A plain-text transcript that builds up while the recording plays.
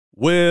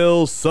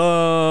Wilson.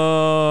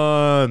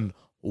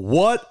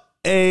 What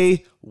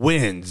a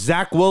win.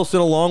 Zach Wilson,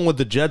 along with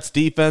the Jets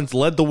defense,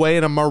 led the way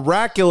in a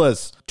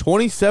miraculous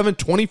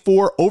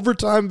 27-24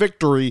 overtime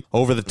victory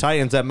over the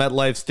Titans at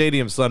MetLife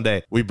Stadium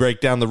Sunday. We break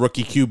down the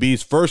rookie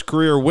QB's first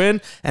career win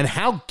and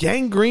how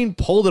Gang Green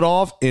pulled it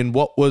off in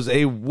what was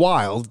a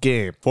wild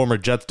game. Former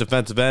Jets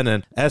defensive end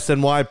and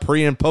SNY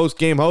pre- and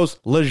post-game host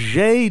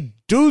Leger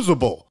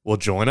Douzable will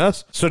join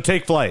us. So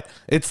take flight.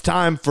 It's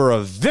time for a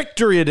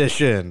victory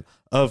edition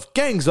of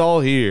Gangs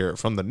All Here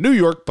from the New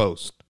York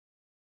Post.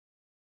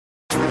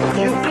 You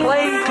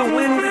play to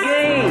win the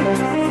game.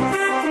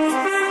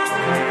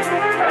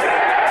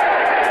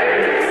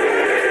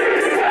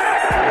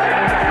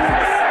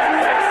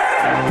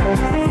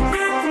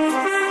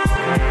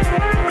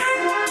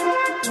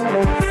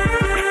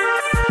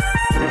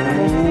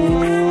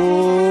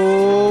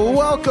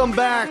 Welcome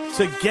back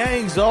to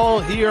Gangs All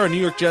Here, a New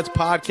York Jets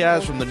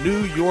podcast from the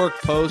New York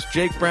Post.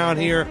 Jake Brown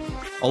here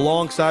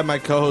alongside my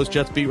co-host,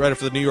 Jets beat writer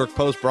for the New York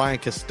Post, Brian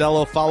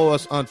Costello. Follow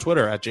us on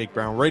Twitter at Jake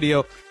Brown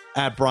Radio,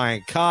 at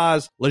Brian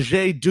Kaz.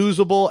 Leger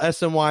Douzable,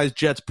 SNY's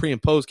Jets pre-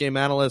 and post-game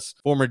analyst,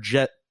 former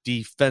Jet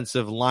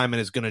defensive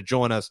lineman, is going to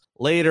join us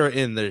later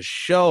in the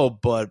show.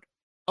 But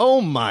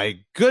oh my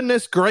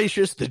goodness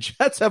gracious, the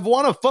Jets have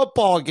won a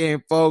football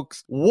game,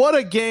 folks. What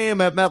a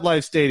game at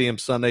MetLife Stadium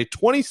Sunday.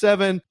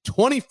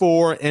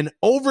 27-24, an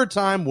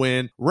overtime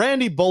win.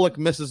 Randy Bullock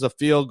misses a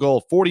field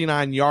goal,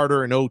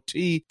 49-yarder in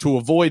OT to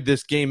avoid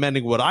this game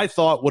ending what I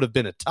thought would have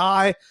been a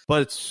tie.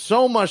 But it's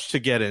so much to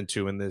get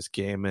into in this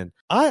game. And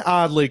I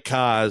oddly,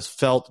 Kaz,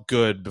 felt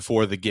good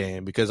before the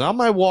game because on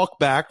my walk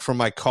back from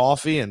my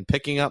coffee and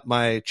picking up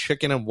my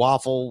chicken and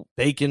waffle,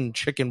 bacon,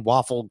 chicken,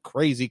 waffle,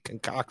 crazy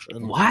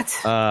concoction. What?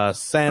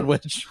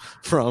 Sandwich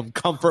from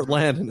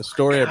Comfortland in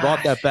Astoria. I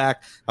brought that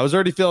back. I was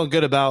already feeling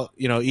good about,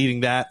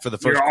 eating that for the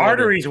first Your quarter.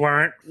 arteries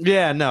weren't.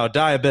 Yeah, no,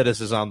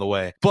 diabetes is on the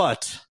way.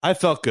 But I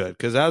felt good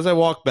because as I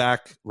walked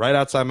back right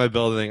outside my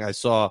building, I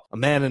saw a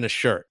man in a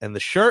shirt. And the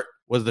shirt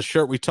was the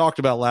shirt we talked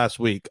about last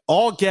week.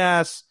 All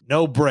gas,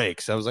 no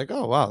brakes. I was like,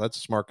 oh, wow, that's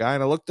a smart guy.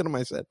 And I looked at him,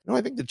 I said, no,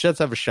 I think the Jets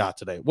have a shot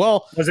today.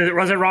 Well, Was it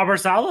Robert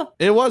Saleh?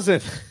 it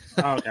wasn't.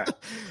 Oh, okay.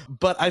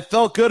 But I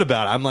felt good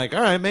about it. I'm like,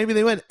 all right, maybe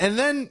they win. And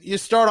then you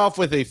start off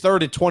with a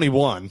 3rd and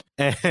 21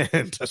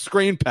 and a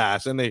screen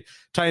pass, and the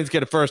Titans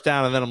get a first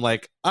down. And then I'm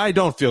like, I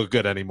don't feel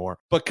good anymore.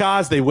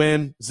 Because they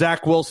win.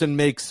 Zach Wilson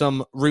makes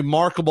some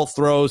remarkable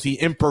throws. He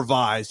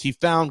improvised. He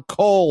found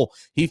Cole.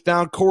 He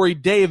found Corey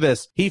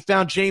Davis. He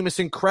found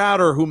Jamison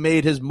Crowder, who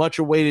made his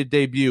much-awaited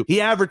debut. He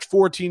averaged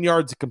 14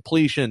 yards of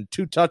completion,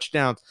 2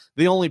 touchdowns.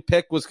 The only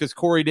pick was because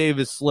Corey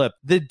Davis slipped.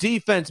 The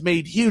defense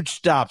made huge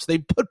stops. They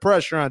put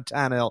pressure on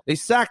Tannehill. They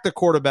sacked the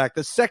quarterback.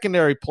 The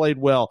secondary played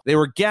well. They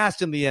were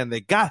gassed in the end.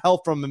 They got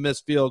help from a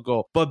missed field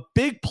goal. But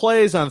big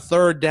plays on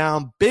 3rd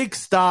down, big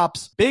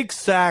stops, big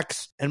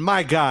sacks. And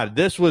my God,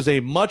 this was a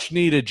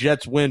much-needed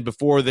Jets win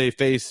before they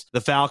face the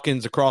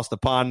Falcons across the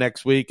pond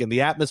next week. And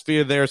the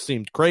atmosphere there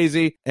seemed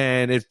crazy.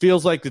 And it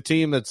feels like the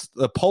team that's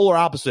the polar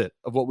opposite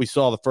of what we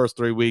saw the first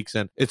 3 weeks.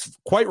 And it's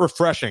quite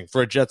refreshing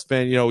for a Jets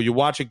fan. You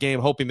watch a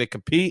game hoping they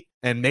compete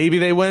and maybe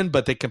they win,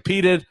 but they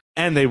competed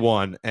and they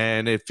won.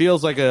 And it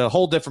feels like a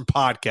whole different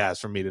podcast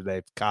for me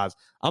today because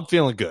I'm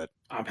feeling good.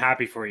 I'm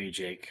happy for you,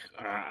 Jake.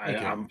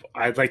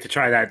 I'd like to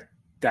try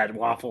that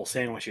waffle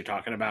sandwich you're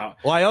talking about.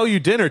 Well, I owe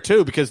you dinner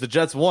too because the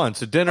Jets won.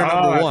 So dinner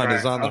number one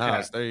is on the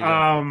house. There you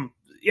go.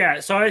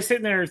 Yeah, so I was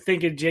sitting there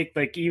thinking, Jake,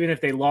 like even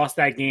if they lost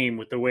that game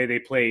with the way they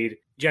played,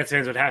 Jets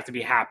fans would have to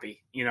be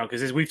happy,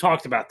 because as we've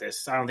talked about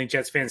this, I don't think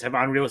Jets fans have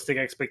unrealistic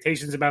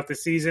expectations about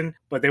this season,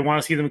 but they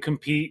want to see them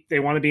compete. They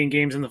want to be in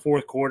games in the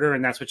fourth quarter,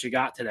 and that's what you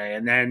got today.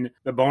 And then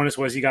the bonus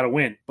was you got to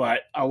win.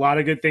 But a lot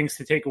of good things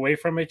to take away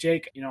from it,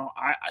 Jake.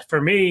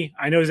 For me,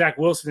 I know Zach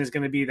Wilson is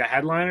going to be the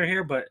headliner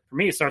here, but for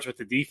me, it starts with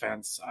the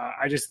defense.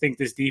 I just think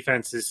this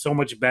defense is so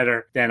much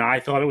better than I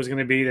thought it was going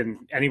to be,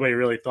 than anybody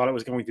really thought it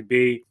was going to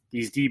be.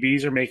 These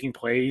DBs are making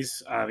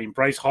plays.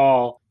 Bryce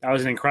Hall, that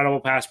was an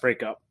incredible pass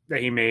breakup that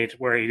he made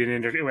where he didn't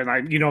interfere.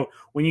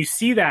 When you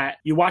see that,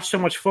 you watch so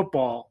much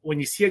football. When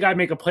you see a guy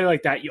make a play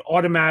like that, you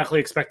automatically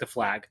expect a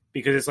flag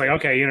because it's like,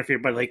 okay, he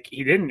interfered, but like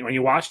he didn't. When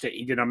you watched it,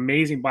 he did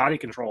amazing body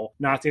control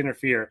not to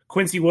interfere.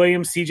 Quincy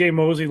Williams, CJ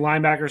Mosley,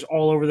 linebackers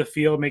all over the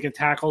field, making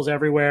tackles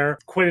everywhere.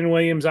 Quinnen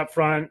Williams up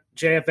front,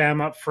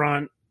 JFM up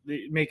front,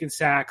 making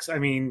sacks.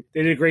 They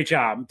did a great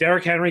job.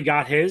 Derrick Henry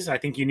got his. I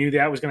think you knew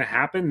that was going to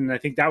happen, and I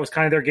think that was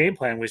kind of their game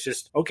plan, was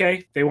just,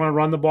 okay, they want to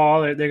run the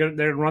ball. They're going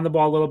to run the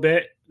ball a little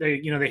bit. They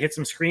hit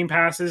some screen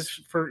passes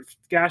for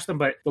gash them,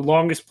 but the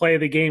longest play of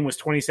the game was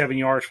 27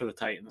 yards for the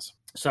Titans.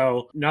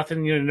 So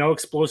nothing, no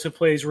explosive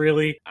plays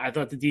really. I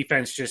thought the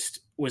defense just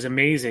was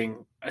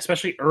amazing,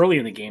 especially early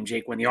in the game,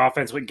 Jake, when the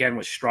offense again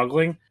was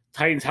struggling.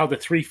 Titans held to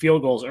 3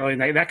 field goals early,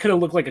 and that could have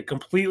looked like a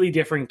completely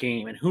different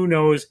game. And who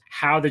knows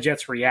how the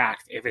Jets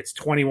react if it's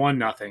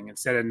 21-0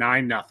 instead of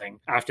 9-0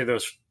 after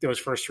those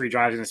first 3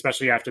 drives, and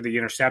especially after the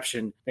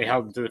interception, they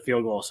held them to the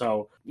field goal.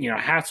 So,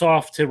 hats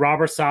off to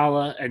Robert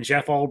Saleh and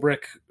Jeff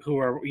Ulbrich, who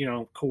are,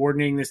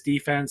 coordinating this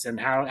defense, and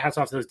hats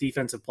off to those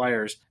defensive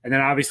players. And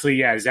then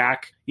obviously,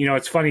 Zach,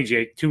 it's funny,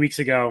 Jake, 2 weeks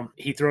ago,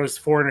 he throws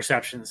 4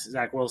 interceptions,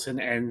 Zach Wilson,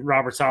 and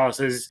Robert Saleh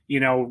says,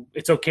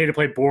 it's okay to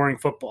play boring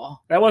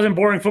football. That wasn't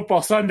boring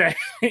football Sunday,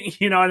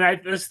 and I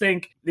just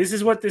think this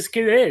is what this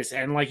kid is.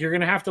 And like, you're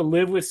going to have to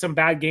live with some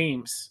bad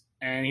games.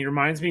 And he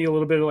reminds me a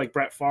little bit of like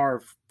Brett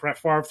Favre. Brett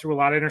Favre threw a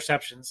lot of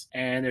interceptions,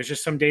 and there's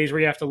just some days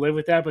where you have to live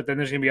with that, but then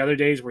there's going to be other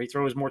days where he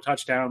throws more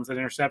touchdowns than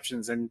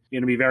interceptions, and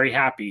you're going to be very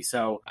happy.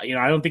 So, I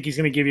don't think he's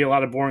going to give you a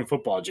lot of boring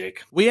football,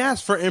 Jake. We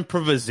asked for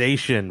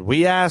improvisation.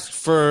 We asked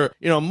for,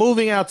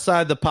 moving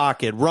outside the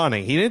pocket,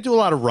 running. He didn't do a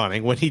lot of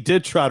running. When he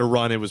did try to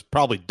run, it was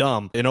probably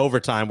dumb in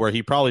overtime, where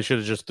he probably should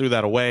have just threw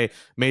that away,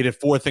 made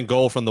it 4th and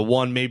goal from the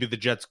 1. Maybe the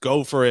Jets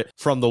go for it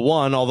from the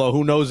 1, although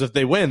who knows if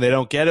they win. They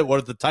don't get it. What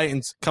if the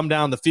Titans come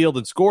down the field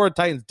and score?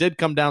 Titans did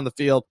come down the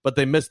field, but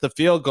they missed the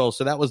field goal.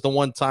 So that was the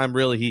one time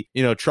really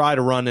he, tried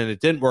to run and it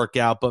didn't work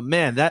out. But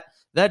man, that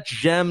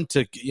gem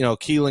to,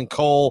 Keelan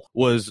Cole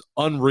was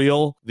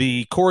unreal.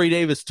 The Corey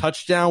Davis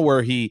touchdown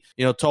where he,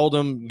 told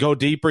him go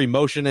deeper, he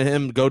motioned to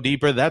him go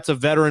deeper. That's a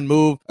veteran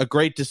move, a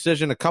great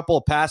decision. A couple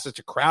of passes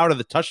to Crowder.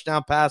 The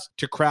touchdown pass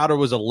to Crowder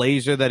was a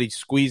laser that he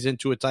squeezed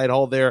into a tight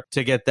hole there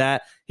to get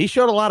that. He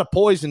showed a lot of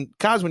poise. And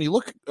Kaz, when you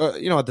look, at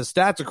the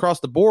stats across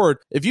the board,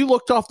 if you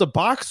looked off the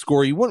box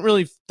score, you wouldn't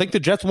really think the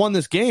Jets won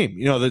this game.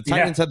 The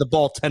Titans had the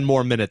ball 10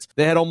 more minutes.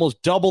 They had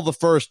almost double the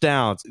first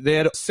downs. They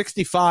had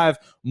 65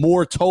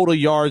 more total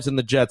yards than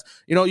the Jets.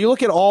 You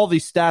look at all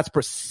these stats,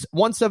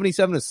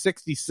 177 to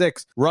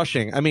 66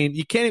 rushing. I mean,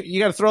 you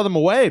got to throw them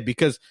away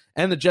because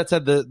and the Jets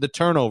had the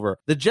turnover.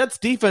 The Jets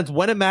defense,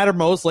 when it mattered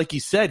most, like you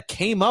said,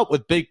 came up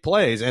with big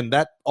plays, and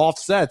that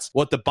offsets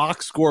what the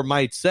box score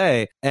might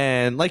say.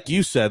 And like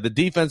you said, the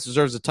defense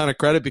deserves a ton of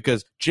credit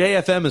because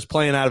JFM is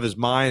playing out of his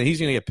mind. He's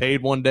going to get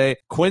paid one day.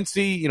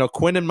 Quincy,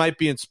 Quinnen might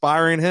be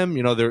inspiring him.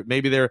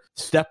 Maybe they're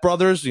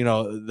stepbrothers,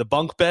 the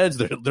bunk beds,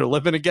 they're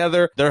living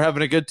together. They're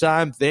having a good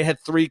time. They had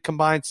 3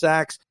 combined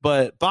sacks,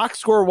 but box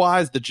score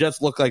wise, the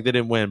Jets look like they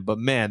didn't win, but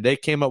man, they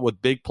came up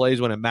with big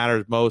plays when it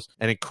matters most.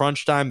 And in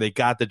crunch time, they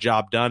got the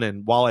job done.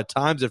 And while at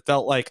times it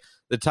felt like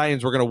the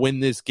Titans were going to win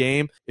this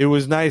game, it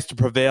was nice to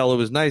prevail. It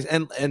was nice.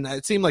 And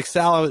it seemed like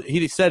Saleh,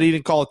 he said he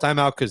didn't call a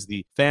timeout because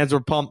the fans were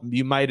pumped.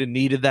 You might have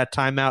needed that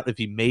timeout if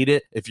he made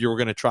it, if you were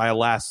going to try a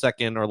last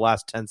second or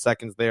last 10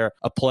 seconds there,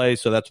 a play.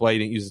 So that's why he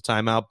didn't use the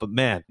timeout. But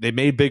man, they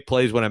made big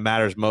plays when it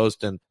matters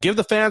most. And give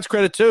the fans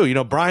credit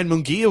too. Brian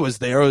Munguia was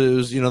there. It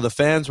was, the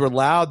fans were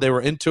loud. They were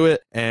into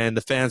it. And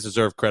the fans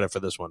deserve credit for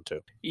this one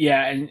too.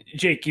 Yeah. And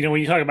Jake, when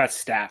you talk about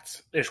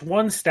stats, there's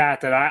one stat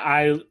that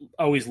I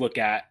always look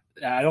at.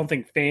 I don't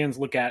think fans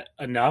look at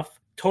enough.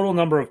 Total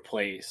number of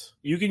plays.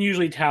 You can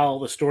usually tell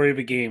the story of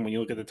a game when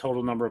you look at the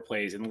total number of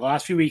plays. In the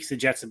last few weeks, the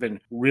Jets have been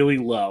really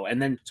low. And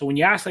then, so when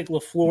you ask like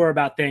LaFleur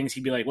about things,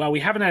 he'd be like, well,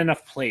 we haven't had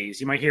enough plays.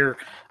 You might hear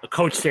a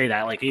coach say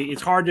that. Like,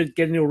 it's hard to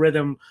get into a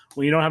rhythm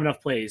when you don't have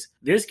enough plays.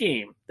 This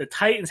game, the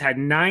Titans had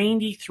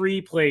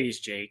 93 plays,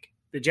 Jake.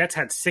 The Jets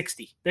had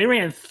 60. They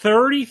ran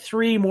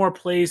 33 more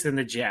plays than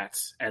the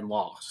Jets and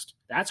lost.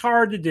 That's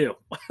hard to do.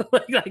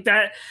 like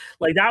that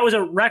was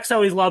Rex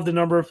always loved the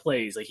number of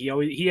plays. Like he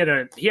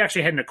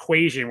actually had an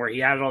equation where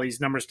he added all these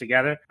numbers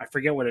together. I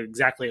forget what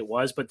exactly it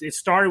was, but it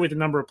started with the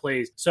number of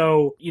plays.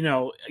 So,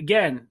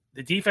 again,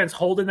 the defense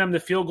holding them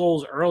to field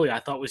goals early, I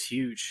thought was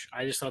huge.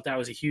 I just thought that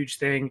was a huge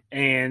thing.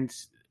 And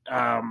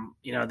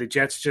the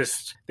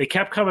Jets they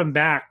kept coming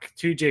back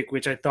to Jake,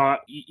 which I thought,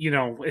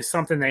 is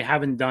something they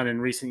haven't done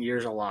in recent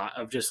years a lot,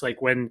 of just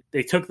like when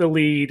they took the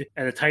lead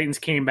and the Titans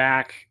came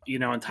back,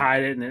 and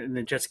tied it, and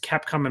the Jets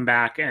kept coming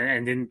back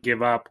and didn't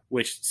give up,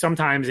 which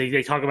sometimes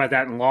they talk about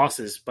that in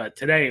losses, but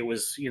today it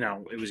was,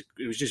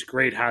 it was just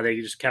great how they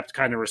just kept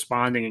kind of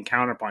responding and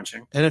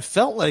counterpunching. And it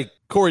felt like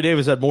Corey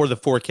Davis had more than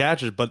 4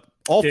 catches, but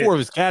all 4 of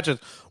his catches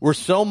were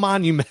so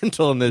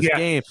monumental in this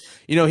game.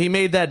 He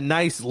made that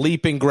nice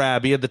leaping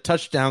grab. He had the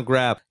touchdown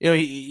grab.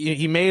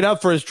 He made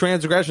up for his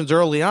transgressions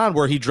early on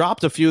where he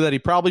dropped a few that he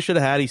probably should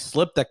have had. He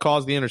slipped that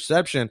caused the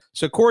interception.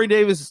 So Corey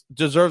Davis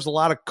deserves a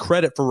lot of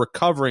credit for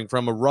recovering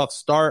from a rough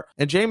start.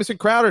 And Jamison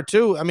Crowder,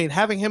 too. I mean,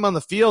 having him on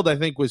the field, I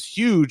think, was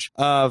huge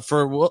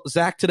for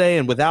Zach today.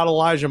 And without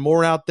Elijah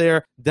Moore out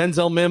there,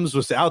 Denzel Mims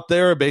was out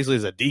there basically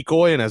as a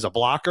decoy and as a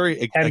blocker.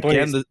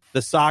 Again,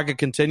 the saga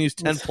continues,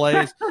 10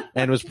 plays.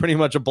 And was pretty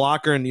much a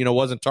blocker and,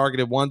 wasn't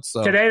targeted once.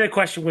 So today the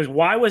question was,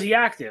 why was he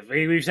active?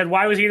 We've said,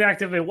 why was he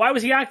inactive? And why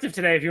was he active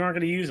today if you weren't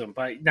going to use him?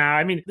 But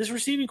this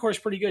receiving core is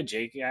pretty good,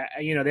 Jake.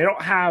 They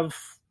don't have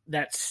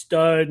that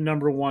stud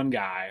number 1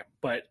 guy,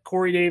 but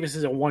Corey Davis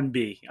is a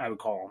 1B, I would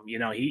call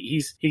him.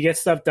 He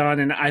gets stuff done.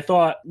 And I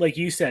thought, like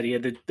you said, he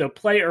had the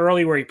play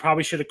early where he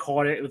probably should have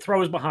caught it. The throw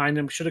was behind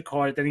him, should have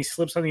caught it. Then he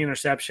slips on the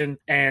interception,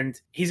 and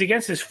he's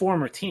against his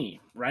former team,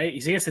 right?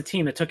 He's against a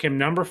team that took him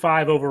number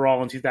 5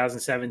 overall in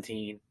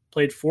 2017.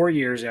 played 4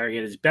 years there. He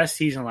had his best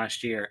season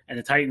last year. And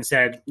the Titans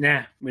said,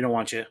 nah, we don't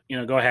want you.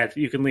 Go ahead.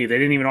 You can leave. They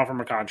didn't even offer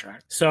him a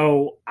contract.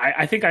 So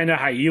I think I know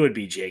how you would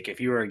be, Jake, if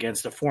you were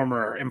against a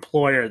former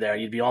employer there.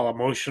 You'd be all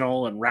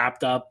emotional and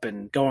wrapped up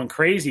and going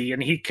crazy.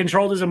 And he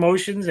controlled his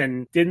emotions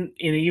and didn't,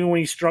 even when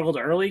he struggled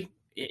early,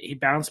 he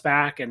bounced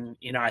back. And,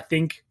 I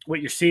think what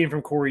you're seeing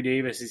from Corey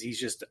Davis is he's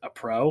just a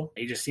pro.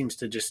 He just seems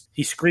to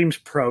he screams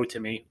pro to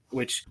me,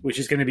 which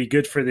is going to be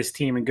good for this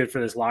team and good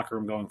for this locker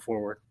room going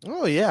forward.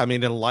 Oh, yeah. I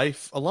mean, in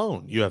life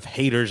alone, you have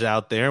haters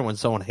out there. When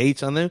someone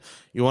hates on them,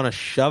 you want to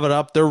shove it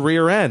up their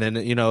rear end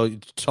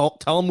and, tell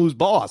them who's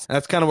boss.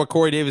 That's kind of what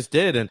Corey Davis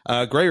did. And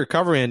great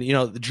recovery. And,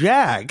 the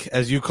Jag,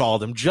 as you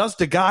called him,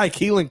 just a guy,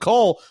 Keelan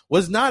Cole,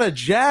 was not a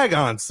Jag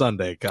on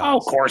Sunday, guys. Oh,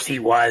 of course he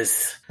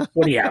was.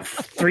 What do you have?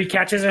 3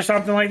 catches or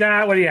something like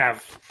that? What do you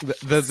have?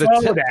 The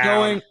tip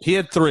going, he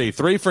had 3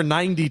 for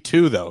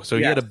 92 though. So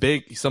he had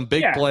some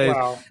big plays,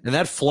 and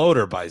that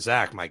floater by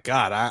Zach, my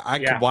God, I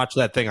could watch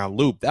that thing on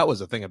loop. That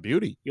was a thing of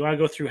beauty. You want to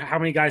go through how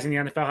many guys in the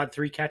NFL had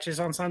 3 catches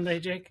on Sunday,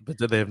 Jake? But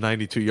did they have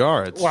 92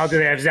 yards? Well, did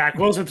they have Zach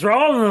Wilson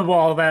throwing the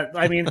ball?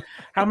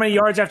 How many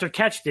yards after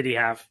catch did he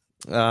have?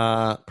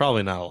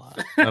 Probably not a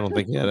lot. I don't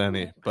think he had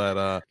any,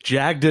 but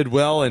Jag did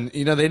well, and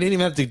they didn't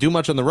even have to do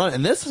much on the run.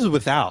 And this is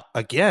without,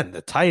 again,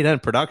 the tight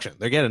end production.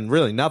 They're getting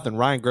really nothing.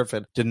 Ryan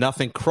Griffin did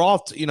nothing.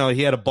 Croft,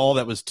 he had a ball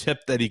that was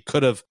tipped that he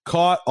could have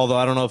caught, although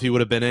I don't know if he would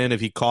have been in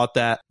if he caught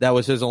that. That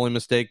was his only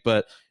mistake,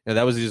 but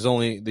that was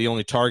the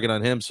only target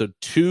on him. So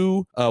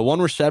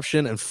 1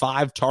 reception and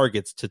 5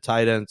 targets to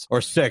tight ends,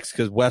 or 6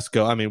 because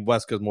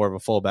Wesco's more of a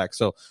fullback.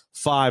 So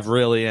 5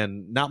 really,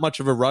 and not much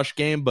of a rush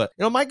game. But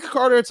Micah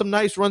Carter had some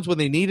nice runs when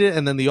they needed it,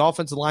 and then the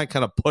offensive line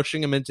kind of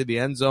pushing him into the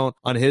end zone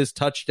on his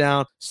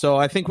touchdown. So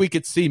I think we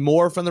could see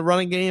more from the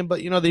running game.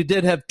 But they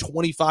did have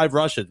 25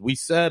 rushes. We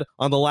said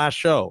on the last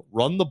show,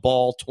 run the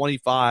ball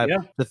 25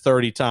 to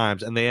 30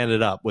 times, and they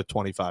ended up with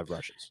 25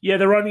 rushes. Yeah,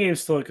 the running game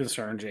is still a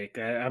concern, Jake.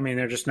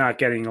 They're just not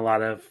getting a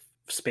lot of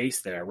space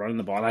there running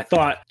the ball. And I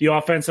thought the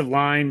offensive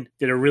line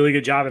did a really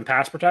good job in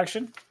pass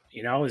protection.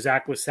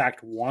 Zach was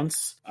sacked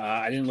once.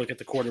 I didn't look at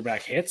the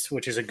quarterback hits,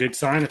 which is a good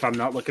sign. If I'm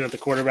not looking at the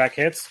quarterback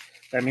hits,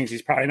 that means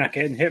he's probably not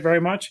getting hit very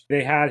much.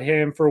 They had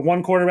him for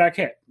 1 quarterback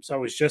hit. So it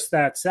was just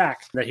that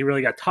sack that he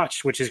really got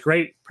touched, which is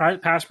great.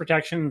 Pass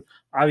protection,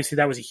 obviously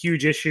that was a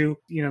huge issue,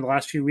 the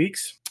last few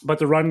weeks. But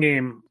the run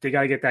game, they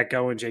got to get that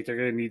going, Jake. They're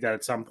going to need that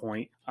at some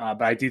point.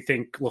 But I do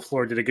think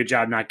LaFleur did a good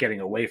job not getting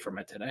away from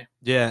it today.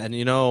 Yeah, and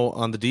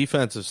on the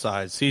defensive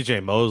side,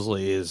 CJ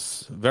Mosley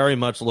is very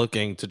much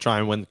looking to try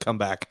and win the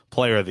Comeback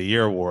Player of the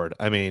Year award.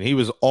 I mean, he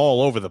was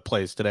all over the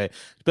place today.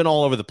 He's been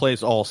all over the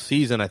place all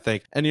season, I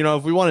think. And,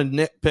 if we want to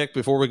nitpick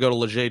before we go to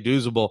Leger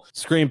Douzable,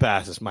 screen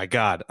passes, my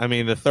God. I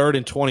mean, the 3rd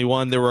and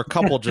 21, there were a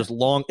couple just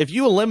long. If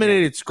you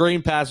eliminated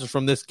screen passes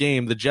from this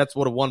game, the Jets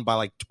would have won by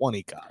like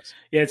 20 guys.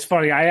 Yeah, it's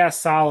funny. I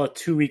asked Saleh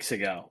 2 weeks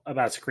ago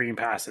about screen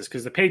passes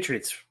because the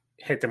Patriots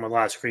hit them with a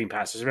lot of screen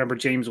passes. Remember,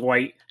 James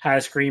White had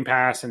a screen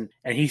pass, and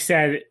he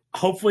said,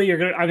 hopefully I'm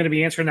going to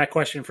be answering that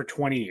question for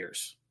 20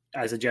 years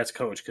as a Jets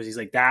coach, because he's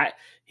like,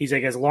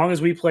 as long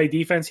as we play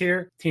defense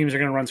here, teams are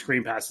going to run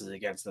screen passes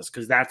against us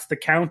because that's the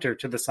counter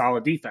to the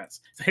solid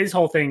defense. So his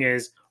whole thing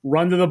is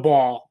run to the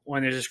ball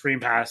when there's a screen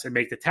pass and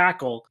make the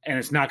tackle, and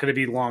it's not going to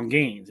be long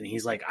gains. And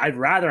he's like, I'd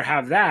rather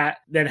have that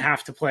than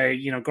have to play,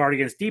 guard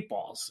against deep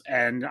balls.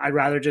 And I'd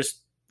rather just,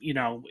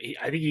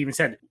 I think he even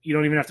said, you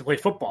don't even have to play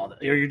football.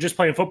 You're just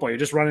playing football. You're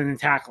just running and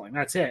tackling.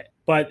 That's it.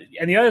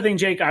 And the other thing,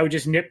 Jake, I would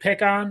just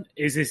nitpick on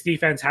is this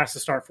defense has to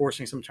start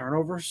forcing some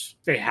turnovers.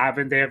 They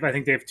haven't. I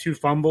think they have 2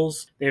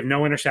 fumbles. They have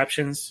no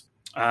interceptions.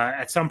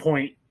 At some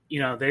point,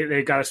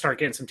 they've got to start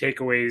getting some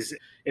takeaways.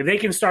 If they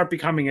can start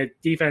becoming a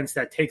defense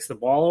that takes the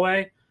ball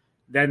away,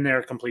 then they're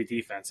a complete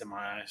defense in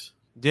my eyes.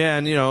 Yeah,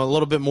 and, a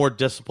little bit more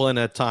discipline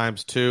at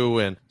times, too.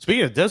 And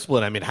speaking of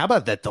discipline, I mean, how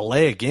about that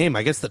delay of game?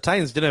 I guess the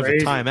Titans didn't have a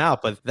timeout,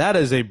 but that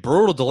is a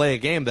brutal delay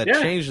of game that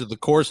changed the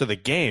course of the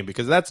game,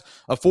 because that's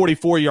a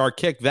 44-yard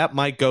kick. That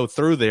might go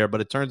through there,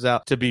 but it turns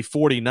out to be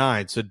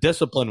 49. So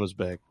discipline was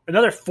big.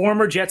 Another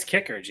former Jets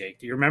kicker, Jake.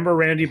 Do you remember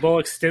Randy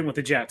Bullock's stint with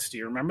the Jets? Do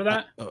you remember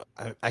that?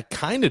 I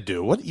kind of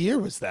do. What year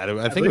was that?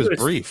 I think it was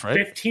brief,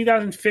 right?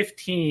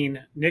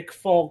 2015, Nick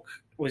Folk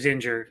was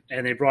injured,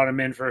 and they brought him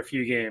in for a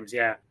few games.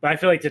 Yeah, but I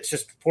feel like it's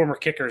just former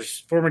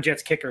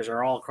Jets kickers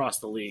are all across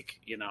the league,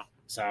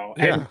 So,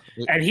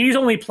 and he's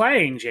only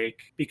playing, Jake,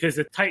 because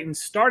the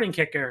Titans starting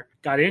kicker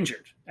got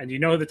injured. And you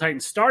know who the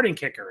Titans starting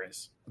kicker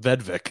is?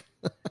 Vedvik.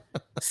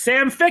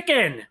 Sam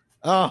Ficken.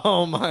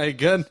 Oh my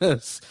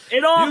goodness!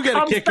 It all you get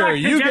comes a kicker. Back to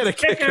You Jets get a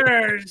kicker.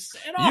 Kickers.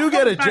 You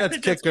get a Jets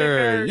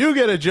kicker. You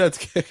get a Jets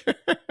kicker.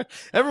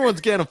 Everyone's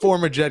getting a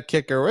former Jet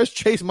kicker. Where's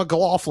Chase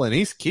McLaughlin?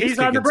 He's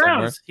on the Browns.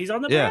 Somewhere. He's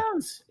on the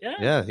Browns.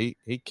 Yeah.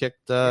 He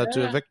kicked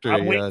to a victory.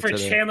 I'm waiting for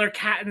today. Chandler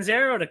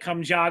Catanzaro to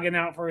come jogging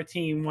out for a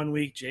team one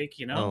week, Jake.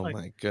 Oh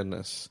my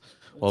goodness.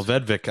 Well,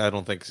 Vedvik, I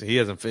don't think he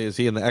hasn't. Is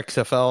he in the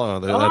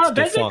XFL?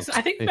 That's defunct.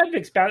 I think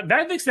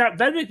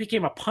Vedvik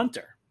became a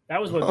punter. That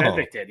was what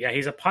Vedvik did. Yeah,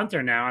 he's a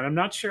punter now, and I'm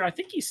not sure. I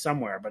think he's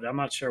somewhere, but I'm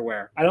not sure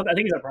where. I think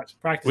he's at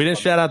practice. We didn't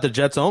shout out the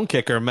Jets' own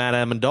kicker, Matt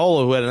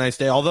Amendola, who had a nice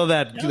day. Although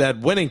that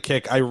winning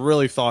kick, I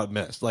really thought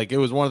missed. Like, it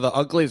was one of the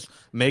ugliest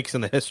makes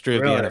in the history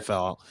of the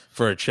NFL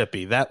for a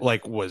chippy. That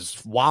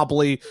was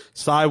wobbly,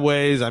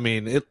 sideways. I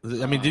mean,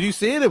 did you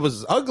see it? It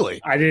was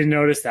ugly. I didn't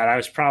notice that. I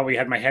was probably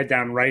had my head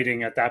down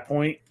writing at that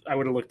point. I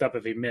would have looked up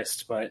if he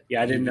missed, but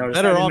yeah, I didn't notice.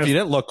 Better off you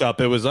didn't look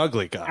up. It was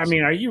ugly, guys. I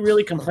mean, are you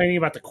really complaining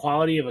about the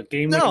quality of a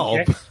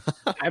game-winning kick?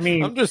 I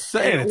mean, I'm just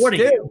saying. What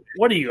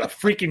are you, a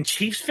freaking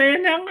Chiefs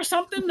fan now or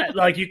something?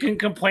 Like, you can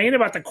complain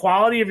about the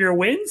quality of your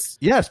wins?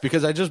 Yes,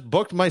 because I just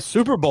booked my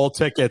Super Bowl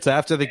tickets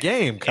after the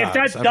game.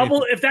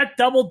 If that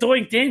double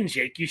doinked in,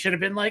 Jake, you should have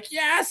been like,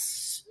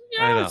 yes.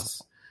 I know.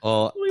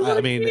 Well,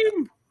 I mean,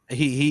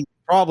 he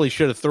probably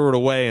should have threw it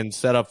away and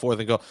set up fourth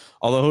and go.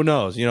 Although, who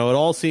knows? It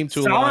all seemed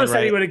to align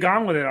said he would have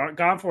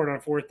gone for it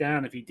on fourth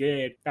down if he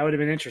did. That would have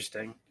been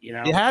interesting. He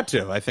had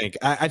to, I think.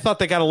 I thought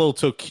they got a little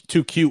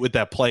too cute with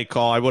that play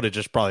call. I would have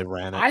just probably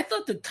ran it. I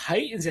thought the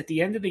Titans at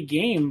the end of the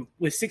game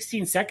with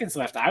 16 seconds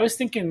left, I was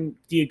thinking,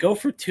 do you go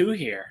for two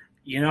here?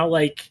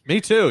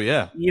 Me too,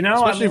 yeah.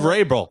 Especially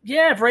Vrabel.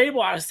 Yeah,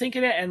 Vrabel. I was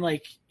thinking it, and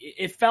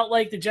it felt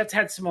like the Jets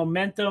had some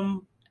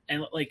momentum.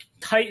 And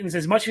Titans,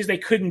 as much as they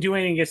couldn't do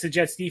anything against the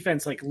Jets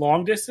defense,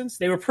 long distance,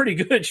 they were pretty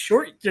good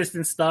short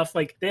distance stuff.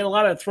 They had a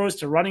lot of throws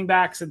to running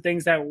backs and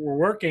things that were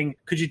working.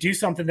 Could you do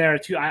something there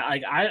too?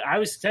 I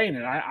was saying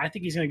it. I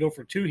think he's going to go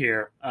for two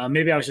here.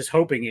 Maybe I was just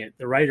hoping it.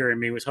 The writer in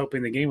me was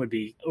hoping the game would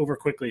be over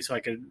quickly so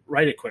I could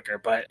write it quicker.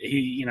 But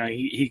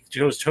he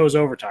chose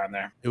overtime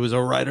there. It was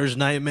a writer's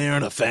nightmare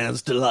and a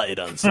fan's delight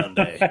on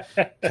Sunday.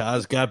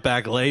 Kaz got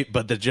back late,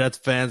 but the Jets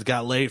fans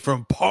got late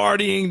from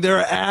partying their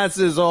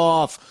asses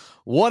off.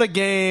 What a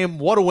game.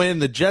 What a win.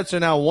 The Jets are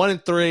now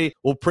 1-3.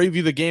 We'll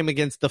preview the game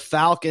against the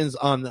Falcons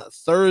on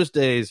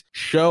Thursday's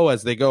show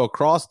as they go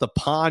across the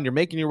pond. You're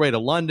making your way to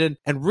London.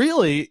 And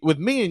really, with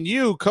me and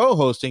you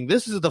co-hosting,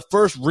 this is the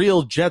first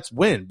real Jets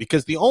win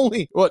because the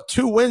only,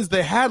 two wins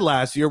they had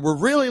last year were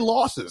really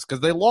losses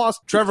because they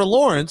lost Trevor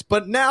Lawrence.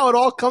 But now it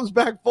all comes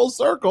back full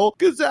circle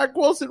because Zach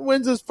Wilson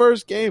wins his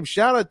first game.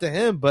 Shout out to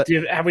him. But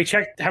have we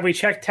checked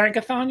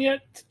Tankathon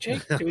yet,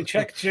 Jake? Do we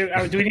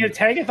need a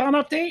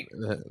Tankathon update?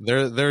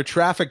 They're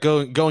traffic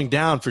going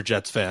down for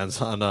Jets fans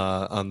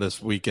on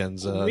this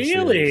weekend's really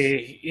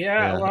series.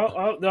 Yeah.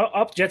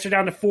 Well, Jets are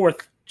down to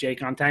fourth,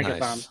 Jake, on Tankathon.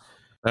 Nice.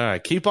 All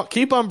right, keep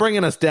on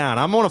bringing us down.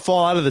 I'm going to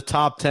fall out of the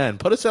top 10.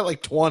 Put us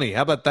at 20.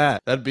 How about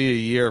that? That'd be a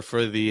year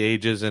for the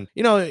ages. And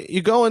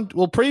you go and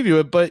we'll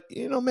preview it, but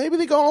maybe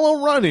they go on a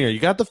little run here.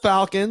 You got the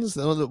Falcons.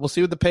 We'll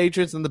see with the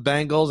Patriots and the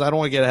Bengals. I don't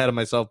want to get ahead of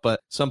myself,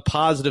 but some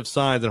positive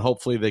signs, and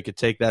hopefully they could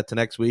take that to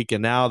next week.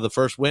 And now the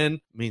first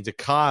win means a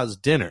cause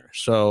dinner.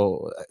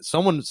 So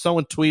someone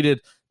tweeted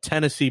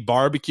Tennessee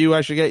barbecue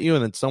I should get you,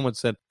 and then someone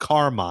said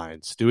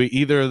Carmine's. Do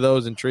either of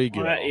those intrigue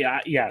you?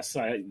 Yes.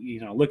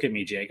 Look at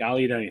me, Jake. I'll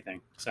eat anything,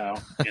 so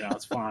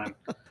it's fine.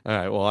 All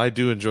right. Well, I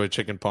do enjoy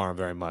chicken parm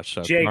very much.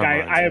 So Jake,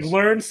 I have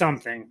learned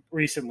something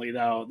recently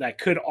though that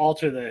could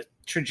alter the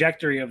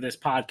trajectory of this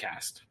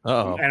podcast.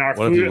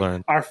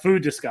 And our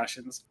food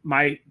discussions.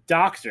 My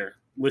doctor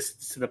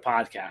listens to the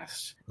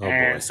podcast,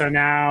 so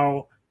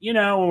now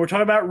when we're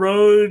talking about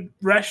road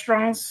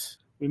restaurants,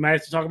 we might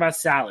have to talk about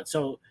salad.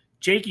 So,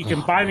 Jake, you can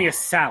buy me a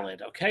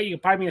salad, okay? You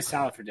can buy me a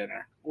salad for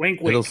dinner.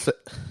 Wink, wink.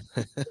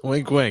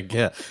 Wink, wink,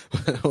 yeah.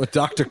 With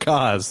Dr.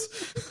 Kaz.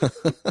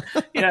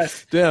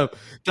 Yes. Damn.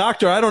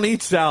 Doctor, I don't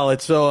eat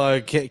salad,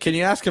 so can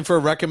you ask him for a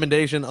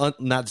recommendation?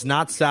 That's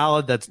not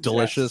salad, that's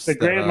delicious. Yes.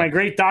 My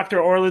great Dr.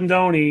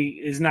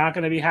 Orlandoni is not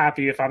going to be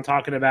happy if I'm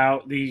talking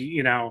about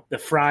the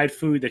fried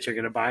food that you're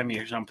going to buy me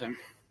or something.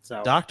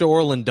 So. Dr.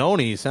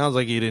 Orlandoni sounds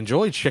like he'd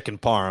enjoy chicken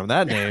parm.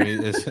 That name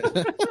is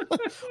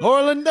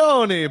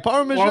Orlandoni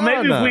Parmigiana. Well,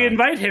 maybe if we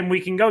invite him, we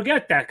can go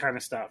get that kind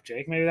of stuff,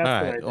 Jake. Maybe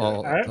that's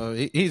all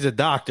right. He's a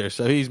doctor,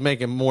 so he's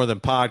making more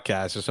than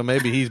podcasters. So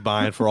maybe he's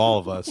buying for all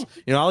of us.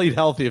 I'll eat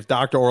healthy if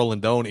Dr.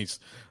 Orlandoni's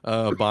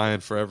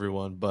buying for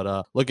everyone.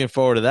 But looking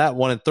forward to that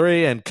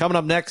 1-3. And coming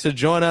up next to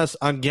join us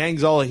on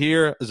Gangs All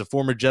Here is a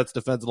former Jets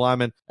defensive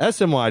lineman,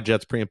 SNY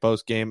Jets pre and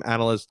post game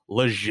analyst,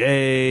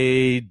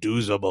 Leger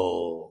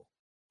Douzable.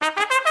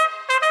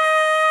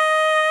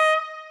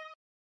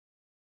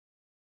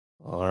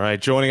 All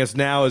right, joining us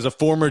now is a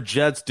former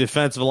Jets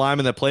defensive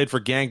lineman that played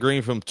for Gang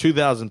Green from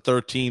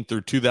 2013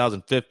 through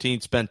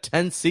 2015, spent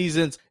 10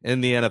 seasons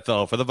in the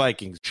NFL for the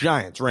Vikings,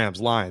 Giants,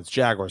 Rams, Lions,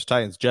 Jaguars,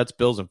 Titans, Jets,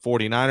 Bills, and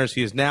 49ers.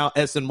 He is now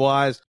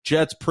SNY's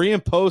Jets pre-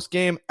 and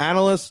post-game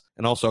analyst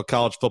and also a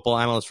college football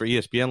analyst for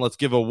ESPN. Let's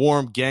give a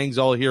warm Gangs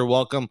All Here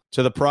welcome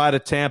to the pride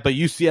of Tampa,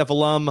 UCF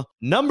alum,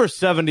 number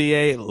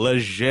 78,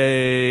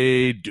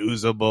 Leger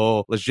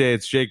Douzable. Leger,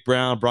 it's Jake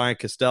Brown, Brian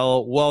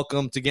Costello.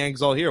 Welcome to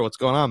Gangs All Here. What's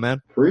going on,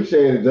 man?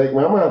 Appreciate it, Jake.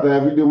 Man, I'm going to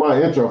have you do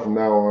my intro from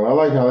now on. I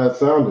like how that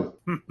sounded.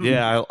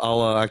 Yeah,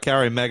 I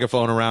carry a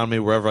megaphone around me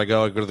wherever I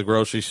go. I go to the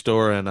grocery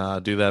store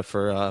and do that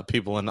for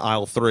people in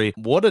aisle 3.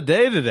 What a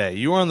day today.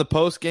 You were on the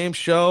post-game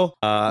show.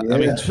 I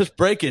mean, just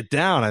break it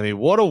down. I mean,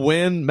 what a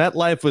win.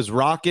 MetLife was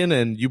rocking,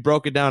 and you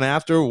broke it down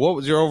after. What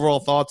was your overall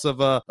thoughts of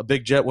a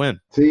big Jet win?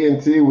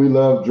 TNT, we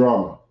love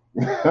drama.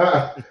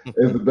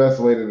 Is the best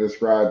way to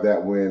describe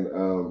that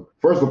win.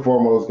 First and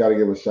foremost, got to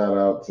give a shout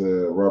out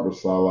to Robert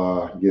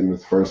Saleh getting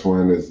his first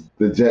one as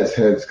the Jets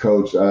head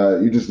coach.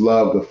 You just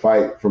love the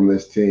fight from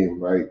this team,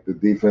 right? The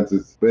defense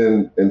has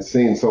been and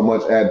seen so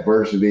much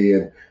adversity,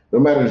 and no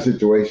matter the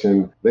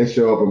situation, they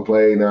show up and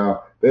play.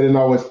 Now, they didn't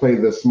always play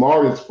the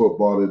smartest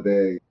football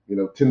today. You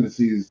know,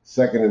 Tennessee's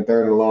second and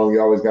third and long, you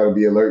always got to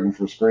be alerting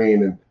for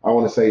screen. And I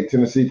want to say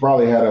Tennessee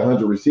probably had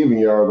 100 receiving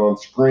yards on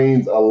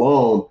screens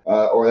alone,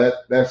 or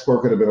that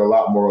score could have been a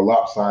lot more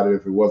lopsided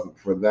if it wasn't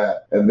for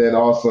that. And then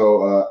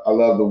also, I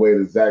love the way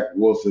that Zach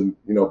Wilson,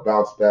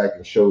 bounced back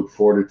and showed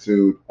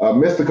fortitude.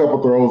 Missed a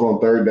couple throws on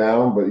third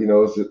down, but,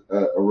 it's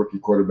a rookie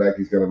quarterback.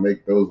 He's going to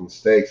make those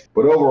mistakes.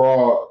 But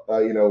overall,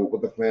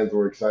 what the fans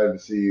were excited to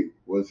see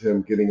was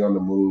him getting on the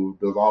move,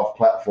 those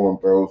off-platform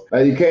throws. Now,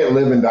 you can't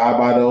live and die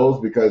by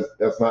those because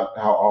that's not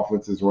how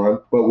offenses run.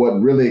 But what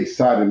really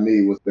excited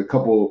me was the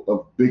couple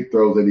of big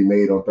throws that he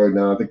made on third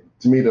down. I think,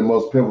 to me, the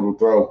most pivotal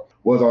throw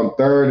was on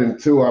 3rd and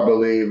 2, I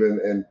believe,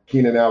 and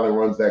Keenan Allen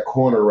runs that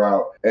corner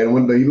route. And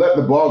when he let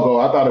the ball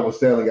go, I thought it was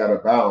sailing out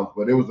of bounds,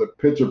 but it was a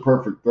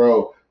picture-perfect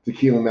throw to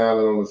Keenan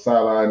Allen on the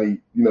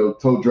sideline. He,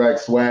 toe drag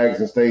swags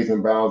and stays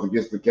in bounds and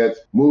gets the catch,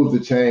 moves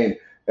the chain.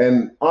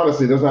 And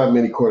honestly, there's not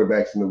many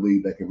quarterbacks in the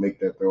league that can make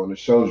that throw. And it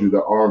shows you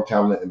the arm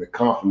talent and the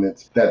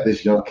confidence that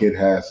this young kid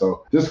has.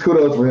 So just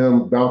kudos for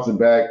him bouncing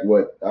back,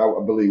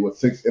 I believe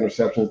 6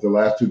 interceptions the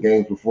last 2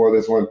 games before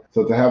this one.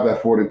 So to have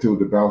that fortitude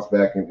to bounce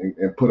back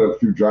and put a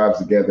few drives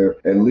together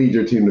and lead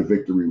your team to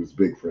victory was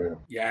big for him.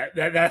 Yeah,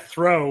 that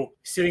throw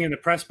sitting in the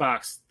press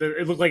box,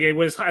 it looked like it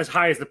was as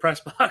high as the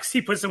press box.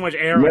 He put so much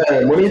air in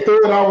it. When he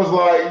threw it, I was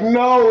like,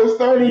 no, it's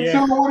 32.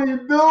 Yeah. What are you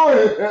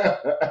doing?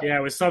 Yeah,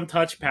 it was some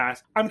touch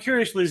pass. I'm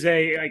curious,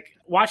 Lizzie, like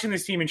watching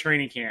this team in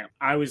training camp,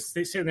 I was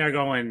sitting there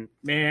going,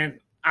 man,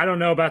 I don't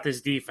know about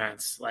this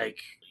defense. Like,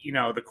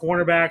 the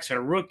cornerbacks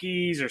are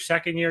rookies or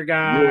second-year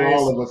guys. You're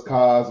all of us,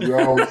 Kaz. We're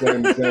always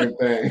saying the same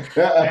thing.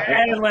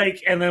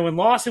 and then when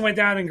Lawson went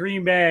down in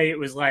Green Bay, it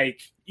was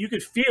like you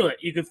could feel it.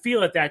 You could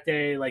feel it that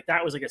day. Like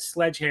that was like a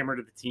sledgehammer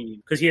to the team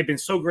because he had been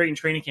so great in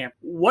training camp.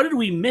 What did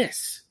we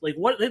miss? Like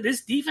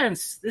this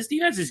defense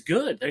is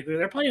good. Like,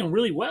 they're playing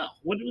really well.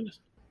 What did we miss?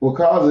 Well,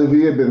 Kaz, if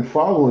you had been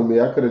following me,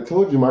 I could have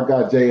told you my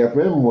guy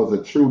JFM was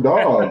a true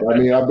dog. I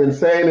mean, I've been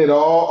saying it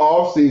all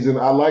off season.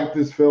 I liked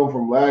this film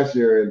from last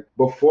year, and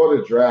before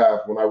the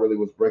draft, when I really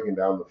was breaking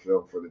down the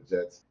film for the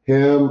Jets,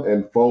 him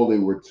and Foley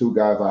were 2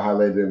 guys I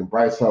highlighted, and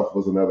Bryce Huff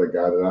was another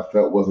guy that I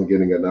felt wasn't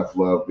getting enough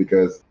love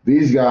because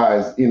these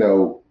guys,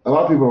 a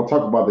lot of people don't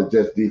talk about the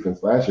Jets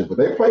defense last year, but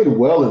they played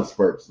well in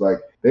spurts. Like,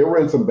 they were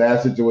in some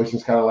bad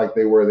situations, kind of like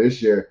they were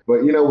this year.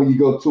 But, when you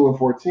go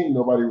 2-14,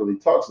 nobody really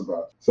talks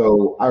about it.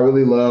 So I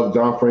really love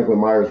John Franklin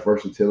Myers'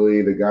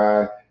 versatility. The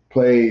guy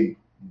played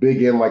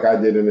big in like I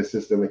did in the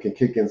system and can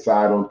kick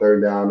inside on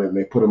third down, and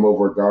they put him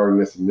over a guard in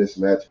this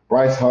mismatch.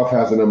 Bryce Huff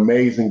has an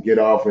amazing get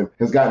off and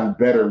has gotten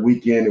better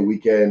week in and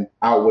week in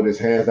out with his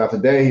hands. Now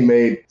today he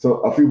made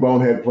a few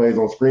bonehead plays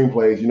on screen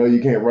plays.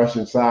 You can't rush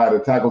inside. The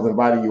tackle's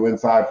inviting you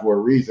inside for a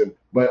reason.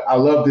 But I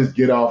love this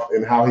get off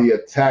and how he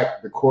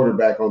attacked the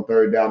quarterback on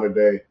third down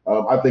today.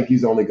 I think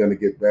he's only going to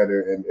get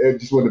better. And it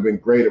just would have been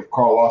great if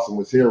Carl Lawson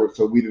was here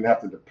so we didn't have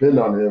to depend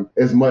on him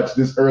as much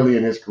this early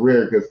in his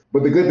career.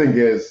 But the good thing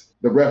is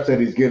the reps that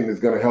he's getting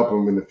is going to help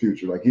him in the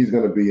future. Like, he's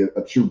going to be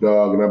a true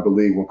dog. And I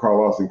believe when Carl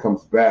Lawson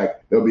comes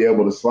back, they'll be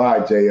able to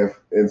slide JF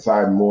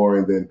inside more.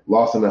 And then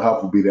Lawson and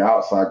Huff will be the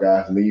outside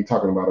guys. And then you're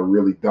talking about a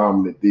really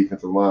dominant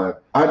defensive line.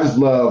 I just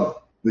love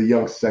the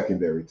young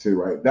secondary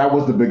too, right? That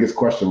was the biggest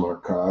question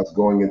mark, Kaz,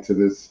 going into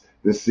this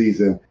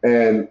season.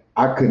 And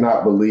I could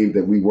not believe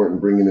that we weren't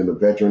bringing in a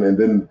veteran. And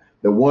then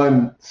the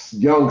one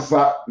young /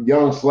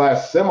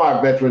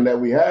 semi-veteran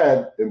that we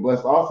had in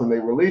Bless Austin, they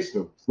released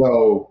him.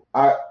 So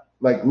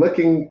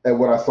looking at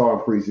what I saw in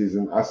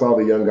preseason, I saw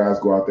the young guys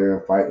go out there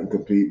and fight and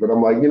compete. But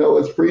I'm like,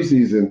 it's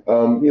preseason.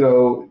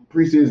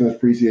 Preseason is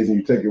preseason.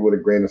 You take it with a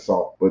grain of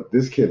salt. But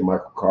this kid,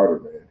 Michael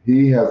Carter, man,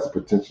 he has the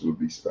potential to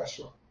be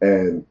special.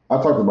 And I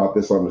talked about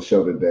this on the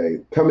show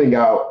today. Coming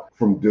out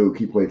from Duke,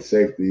 he played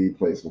safety, he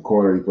played some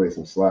corner, he played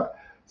some slot.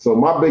 So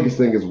my biggest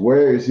thing is,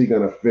 where is he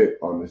going to fit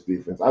on this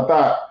defense? I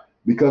thought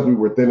because we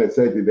were thin at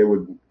safety, they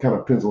would kind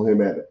of pencil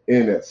him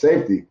in at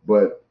safety.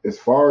 But as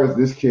far as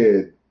this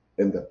kid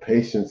and the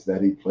patience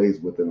that he plays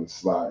within the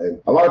slot,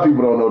 and a lot of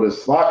people don't know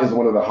this, slot is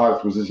one of the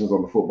hardest positions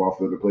on the football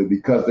field to play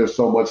because there's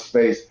so much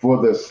space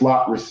for the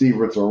slot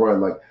receiver to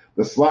run. Like,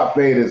 the slot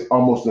fade is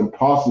almost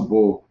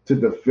impossible to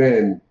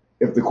defend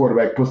if the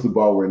quarterback puts the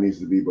ball where it needs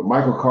to be. But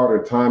Michael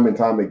Carter, time and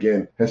time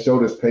again, has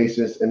showed his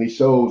patience, and he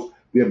shows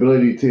the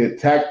ability to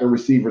attack the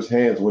receiver's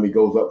hands when he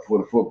goes up for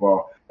the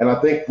football. And I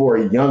think for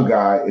a young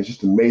guy, it's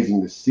just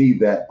amazing to see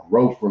that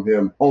growth from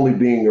him only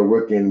being a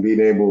rookie and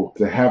being able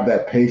to have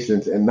that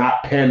patience and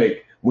not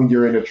panic when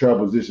you're in a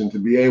trouble position to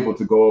be able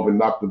to go up and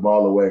knock the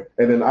ball away.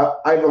 And then I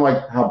even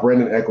like how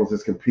Brandon Echols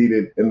has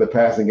competed in the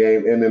passing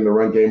game and in the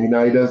run game. He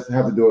does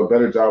have to do a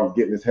better job of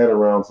getting his head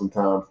around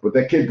sometimes. But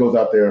that kid goes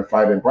out there and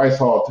fighting. Bryce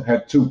Hall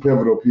had 2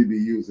 pivotal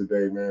PBUs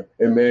today, man.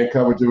 In man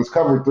coverage, it was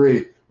cover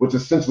 3, which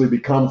essentially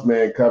becomes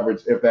man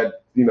coverage if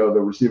that, the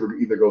receiver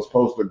either goes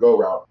post or go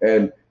route.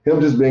 And him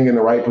just being in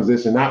the right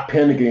position, not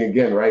panicking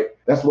again, right?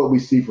 That's what we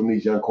see from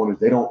these young corners.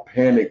 They don't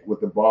panic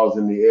with the balls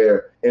in the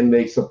air, and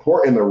they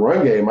support in the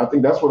run game. I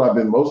think that's what I've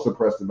been most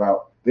impressed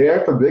about. They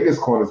aren't the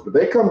biggest corners, but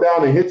they come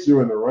down and hit you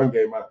in the run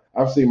game.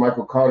 I've seen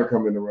Michael Carter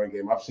come in the run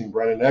game. I've seen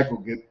Brandon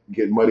Echols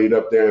get muddied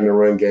up there in the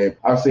run game.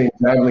 I've seen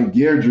Javelin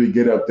Guidry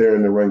get up there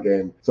in the run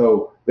game.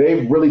 So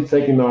they've really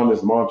taken on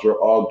this mantra,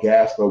 all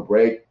gas, no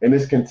break. And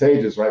it's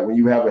contagious, right? When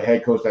you have a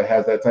head coach that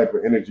has that type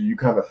of energy, you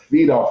kind of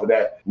feed off of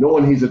that,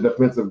 knowing he's a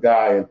defensive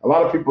guy. And a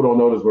lot of people don't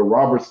know this, but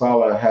Robert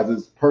Saleh has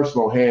his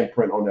personal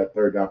handprint on that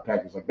third down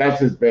package. Like,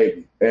 that's his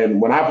baby. And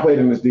when I played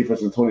in this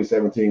defense in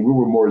 2017, we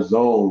were more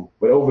zone.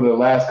 But over the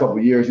last couple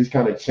of years, he's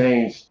kind of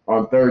changed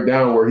on third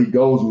down where he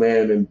goes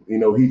man and,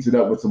 heats it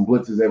up with some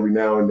blitzes every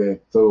now and then.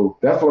 So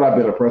that's what I've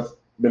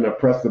been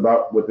impressed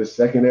about with this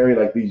secondary,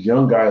 like these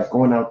young guys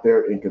going out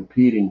there and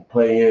competing,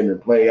 play in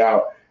and play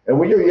out. And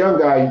when you're a young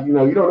guy, you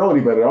don't know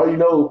any better. All you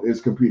know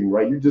is competing,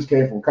 right? You just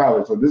came from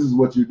college, so this is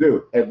what you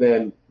do. And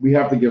then we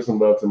have to give some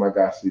love to my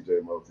guy, C.J.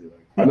 Mosley.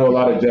 I know a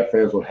lot of Jet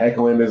fans were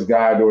heckling this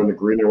guy during the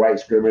green and white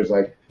scrimmage,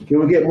 like, can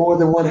we get more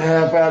than one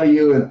half out of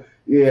you? And,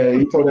 yeah,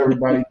 he told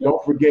everybody,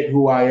 don't forget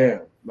who I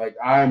am. Like,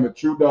 I am a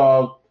true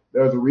dog.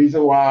 There's a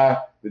reason why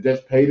the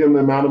Jets paid him the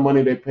amount of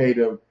money they paid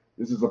him.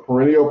 This is a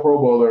perennial Pro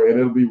Bowler, and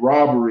it'll be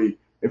robbery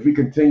if he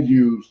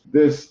continues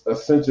this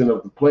ascension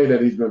of the play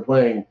that he's been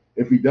playing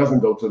if he doesn't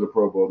go to the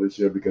Pro Bowl this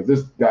year, because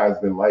this guy's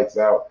been lights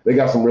out. They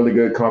got some really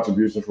good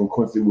contributions from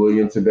Quincy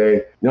Williams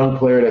today. Young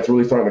player that's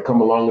really starting to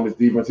come along in this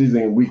defense. He's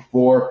in week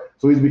 4,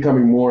 so he's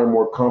becoming more and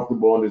more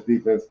comfortable in this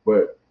defense.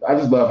 But I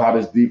just love how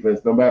this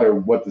defense, no matter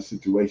what the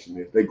situation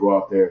is, they go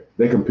out there,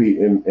 they compete,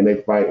 and they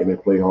fight, and they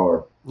play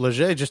hard.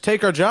 Leger, just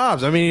take our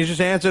jobs. I mean, you just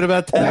answered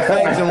about 10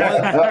 things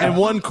in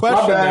one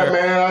question. My bad,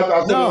 there. Man. I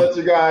should let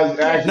you guys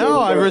ask. No,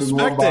 I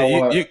respect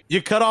it.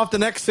 You cut off the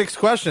next 6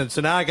 questions,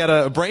 so now I got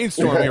to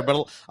brainstorm here,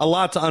 but a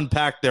lot to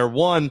unpack there.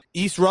 1,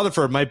 East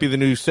Rutherford might be the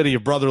new city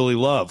of brotherly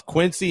love.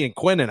 Quincy and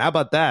Quinnen, how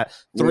about that?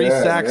 3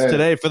 sacks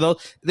today for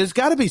those. There's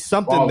got to be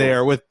something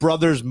there with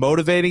brothers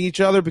motivating each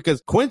other,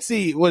 because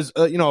Quincy was,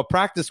 a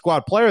practice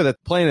squad player that's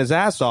playing his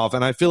ass off,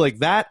 and I feel like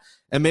that,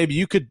 and maybe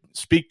you could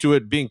speak to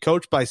it, being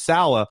coached by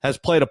Saleh has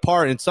played a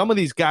part in some of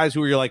these guys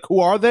who you're like, who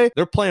are they?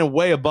 They're playing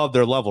way above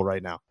their level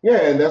right now.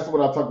 Yeah, and that's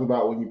what I talked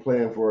about when you're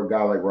playing for a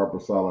guy like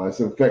Robert Saleh. It's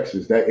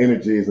infectious. That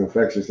energy is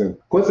infectious. And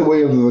Quincy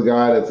Williams is a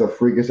guy that's a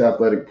freakish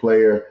athletic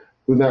player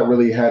who's not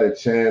really had a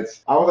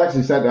chance. I was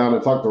actually sat down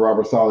and talked to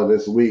Robert Saleh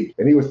this week,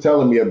 and he was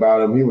telling me about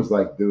him. He was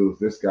like, dude,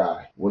 this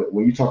guy,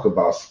 when you talk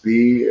about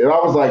speed, and I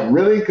was like,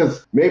 really?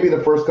 Because maybe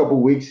the first couple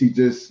of weeks he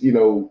just,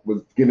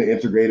 was getting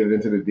integrated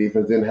into the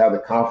defense, didn't have the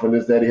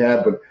confidence that he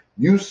had, but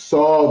you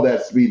saw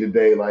that speed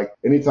today. Like,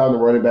 anytime the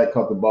running back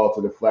caught the ball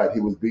to the flat,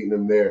 he was beating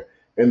them there.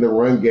 In the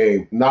run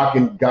game,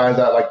 knocking guys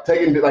out, like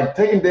taking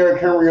Derrick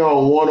Henry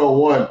on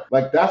 101.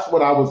 Like, that's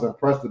what I was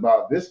impressed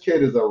about. This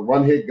kid is a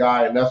run hit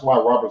guy, and that's why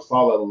Robert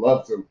Saleh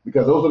loves him,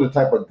 because those are the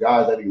type of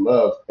guys that he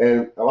loves.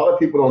 And a lot of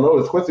people don't know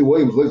this. Quincy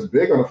Williams looks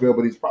big on the field,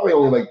 but he's probably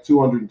only like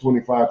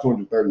 225,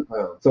 230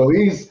 pounds. So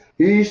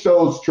he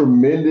shows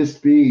tremendous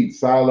speed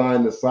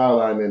sideline to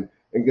sideline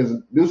and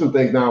can do some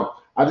things. Now,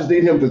 I just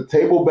need him to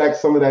table back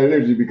some of that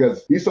energy,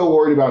 because he's so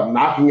worried about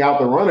knocking out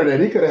the runner that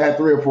he could have had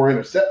 3 or 4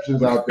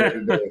 interceptions out there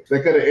today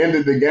that could have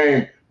ended the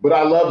game. But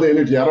I love the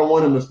energy. I don't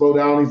want him to slow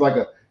down. He's like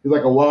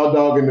a wild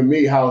dog in the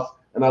meat house,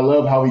 and I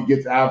love how he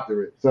gets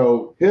after it.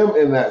 So him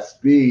and that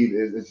speed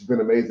it's just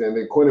been amazing. And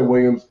then Quinnen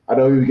Williams, I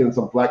know he was getting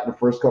some flack the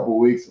first couple of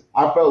weeks.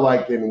 I felt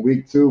like in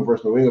week 2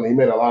 versus New England, he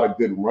made a lot of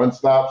good run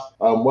stops.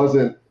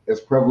 Wasn't as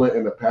prevalent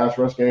in the pass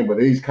rush game,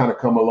 but he's kind of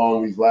come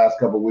along these last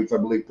couple of weeks. I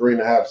believe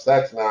 3.5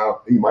 sacks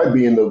now. He might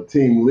be in the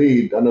team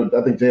lead. I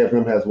think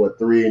JFM has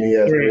 3, and he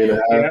has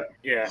 3.5.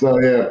 Yeah.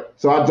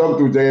 So I jumped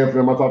through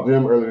JFM. I talked to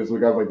him earlier this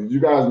week. I was like, did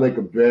you guys make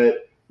a bet?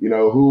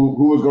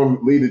 Who was going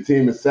to lead the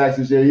team in sacks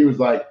this year? He was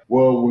like,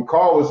 well, when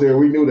Carl was here,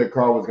 we knew that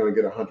Carl was going to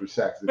get 100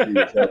 sacks if he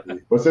was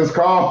healthy. But since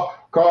Carl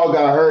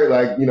got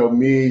hurt,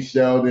 me,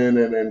 Sheldon,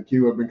 and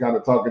Q have been kind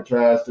of talking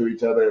trash to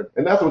each other.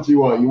 And that's what you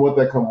want. You want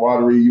that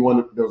camaraderie. You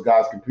want those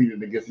guys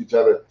competing against each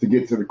other to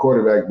get to the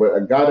quarterback. But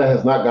a guy that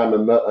has not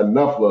gotten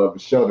enough love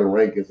is Sheldon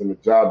Rankins and the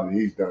job that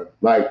he's done.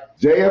 Like,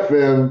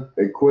 JFM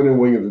and Quinnen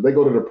Williams, if they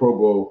go to the Pro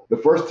Bowl, the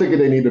first ticket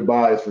they need to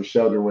buy is for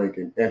Sheldon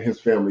Rankin and his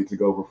family to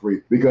go for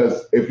free.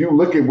 Because if you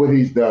look at what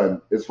he's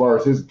done as far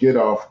as his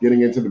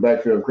getting into the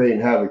backfield and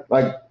creating havoc,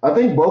 I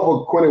think both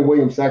of Quinnen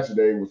Williams' sacks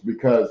today was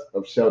because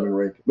of Sheldon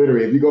Rankin.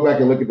 Literally, if you go back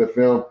and look at the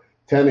film,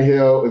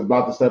 Tannehill is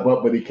about to step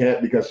up, but he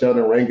can't because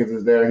Sheldon Rankins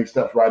is there, and he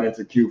steps right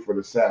into Q for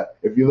the sack.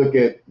 If you look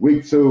at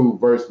week 2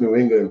 versus New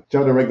England,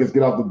 Sheldon Rankins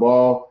get off the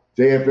ball.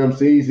 JFM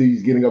sees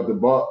he's getting up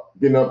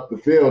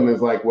the field, and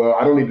is like, well,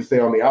 I don't need to stay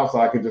on the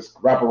outside. I can just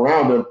wrap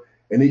around him.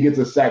 And he gets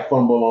a sack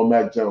fumble on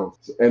Mac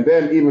Jones. And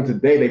then even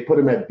today, they put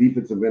him at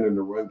defensive end in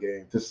the run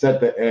game to set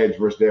the edge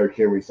versus Derrick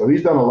Henry. So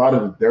he's done a lot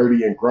of the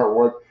dirty and grunt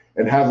work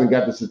and hasn't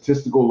got the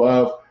statistical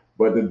love,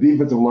 but the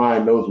defensive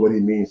line knows what he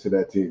means to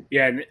that team.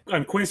 Yeah, and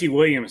on Quincy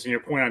Williams, and your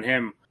point on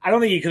him, I don't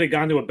think he could have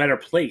gone to a better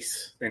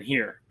place than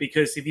here.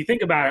 Because if you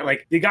think about it,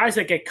 like the guys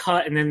that get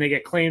cut and then they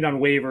get claimed on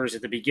waivers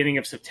at the beginning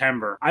of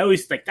September, I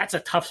always think that's a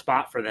tough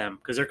spot for them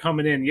because they're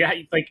coming in. Yeah,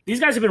 like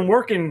these guys have been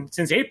working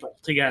since April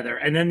together,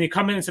 and then they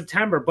come in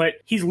September, but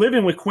he's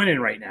living with Quinnen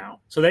right now.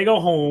 So they go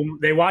home,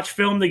 they watch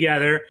film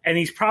together, and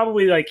he's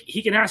probably like,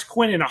 he can ask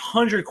Quinnen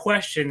 100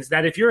 questions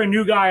that if you're a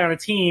new guy on a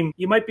team,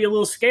 you might be a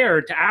little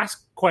scared to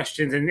ask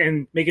questions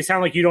and make it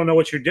sound like you don't know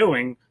what you're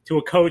doing to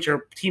a coach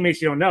or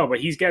teammates you don't know,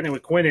 but he's getting it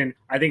with Quinnen.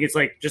 I think it's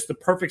like just the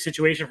perfect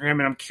situation for him,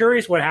 and I'm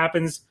curious what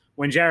happens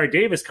when Jarrad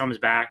Davis comes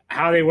back,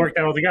 how they work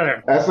that all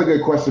together. That's a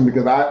good question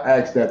because I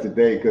asked that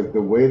today because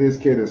the way this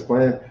kid is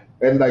playing,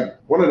 and like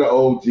one of the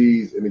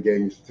OGs in the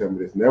game used to tell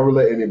me this, never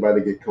let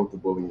anybody get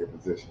comfortable in your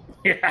position.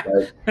 Yeah.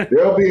 Like,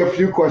 there'll be a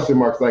few question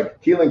marks.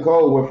 Like Keelan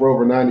Cole went for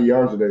over 90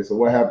 yards today, so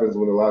what happens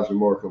when Elijah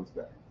Moore comes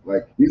back?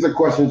 Like, these are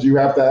questions you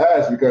have to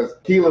ask because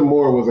Keelan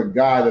Moore was a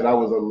guy that I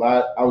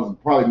was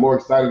probably more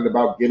excited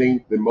about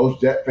getting than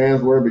most Jet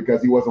fans were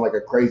because he wasn't like a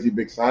crazy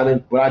big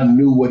signing, but I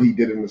knew what he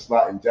did in the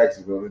slot in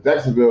Jacksonville. And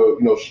Jacksonville,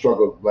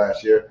 struggled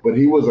last year, but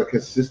he was a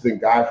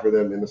consistent guy for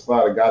them in the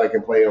slot, a guy that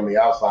can play on the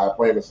outside,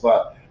 play in the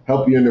slot,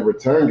 help you in the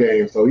return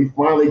game. So he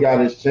finally got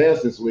his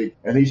chance this week,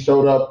 and he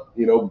showed up,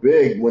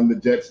 big when the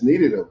Jets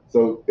needed him.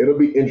 So it'll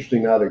be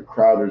interesting now that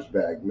Crowder's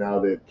back, now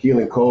that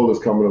Keelan Cole is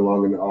coming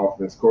along in the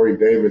offense, Corey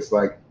Davis,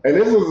 and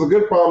this is a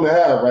good problem to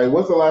have, right?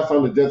 When's the last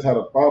time the Jets had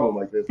a problem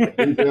like this? Like,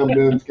 Denzel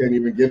Mims can't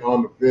even get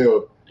on the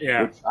field.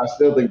 Yeah. Which I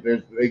still think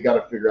they got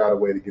to figure out a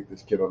way to get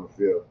this kid on the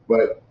field.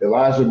 But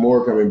Elijah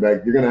Moore coming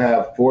back, you're going to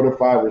have 4 to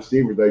 5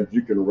 receivers that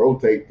you can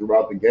rotate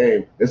throughout the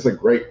game. It's a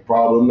great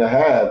problem to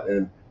have,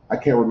 and I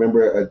can't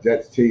remember a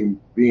Jets team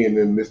being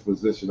in this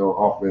position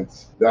on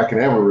offense that I can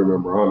ever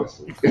remember,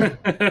 honestly.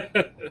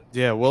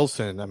 Yeah,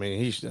 Wilson. I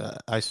mean,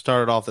 I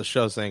started off the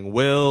show saying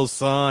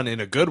Wilson in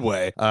a good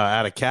way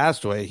out of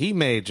Castaway. He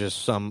made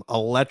just some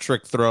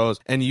electric throws,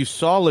 and you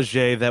saw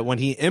Leger that when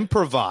he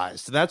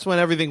improvised, that's when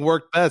everything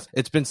worked best.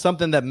 It's been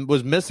something that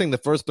was missing the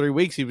first 3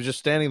 weeks. He was just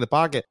standing in the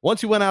pocket.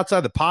 Once he went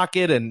outside the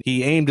pocket and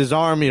he aimed his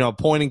arm,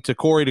 pointing to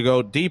Corey to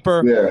go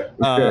deeper,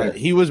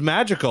 he was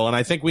magical, and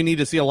I think we need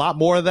to see a lot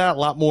more of that, a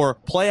lot more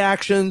play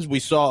actions. We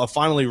saw a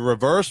finally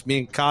reverse. Me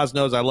and Kaz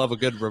knows I love a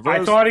good reverse.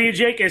 I thought of you,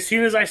 Jake, as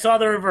soon as I saw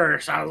the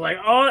reverse. I was like,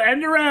 oh,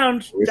 end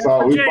around. We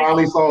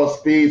finally saw a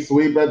speed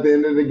sweep at the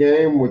end of the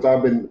game, which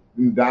I've been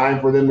dying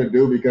for them to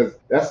do because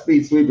that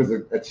speed sweep is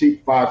a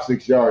cheap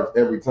 5-6 yards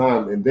every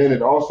time. And then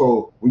it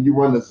also, when you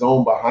run the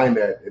zone behind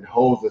that, it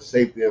holds the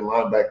safety and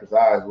linebacker's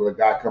eyes with a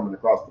guy coming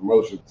across the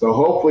motion. So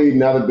hopefully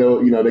now that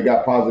they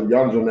got positive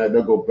yardage on that,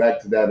 they'll go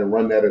back to that and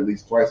run that at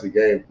least twice a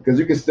game because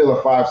you can steal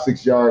a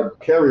 5-6 yard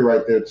carry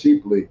right there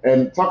cheaply.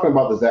 And talking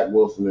about the Zach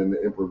Wilson and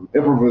the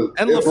improvisation.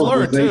 And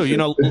LaFleur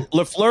too.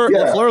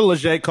 LaFleur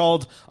Leger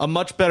called a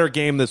much better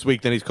game this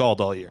week than he's called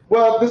all year.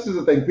 Well, this is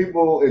the thing.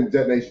 People in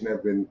Jet Nation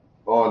have been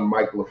on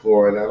Mike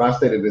LaFleur, and I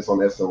stated this on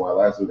SNY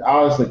last week. I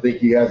honestly think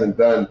he hasn't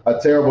done a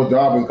terrible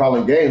job in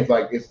calling games.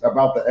 Like, it's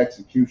about the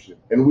execution.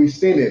 And we've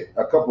seen it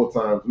a couple of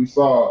times. We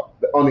saw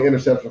on the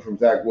interception from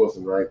Zach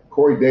Wilson, right?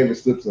 Corey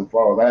Davis slips and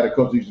falls. I had a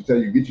coach who used to tell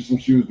you, get you some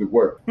shoes to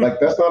work.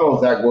 Like, that's not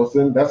on Zach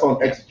Wilson. That's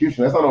on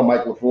execution. That's not on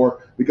Mike LaFleur.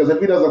 Because if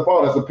he doesn't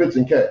fall, that's a pitch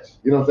and catch.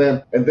 You know what I'm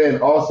saying? And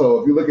then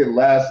also, if you look at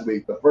last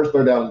week, the first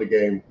third down in the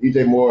game,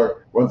 E.J.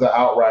 Moore runs an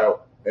out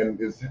route and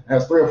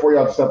has 3 or 4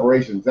 yards of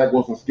separation. Zach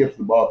Wilson skips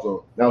the ball to him.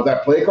 Now, is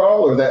that play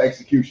call or is that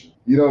execution?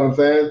 You know what I'm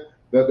saying?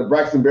 The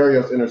Braxton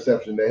Berrios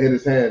interception that hit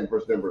his hand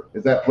versus Denver.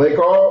 Is that play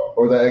call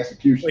or is that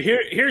execution? Well,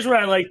 here's what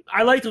I like.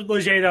 I liked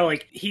Leger, though.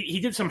 Like, he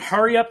did some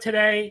hurry up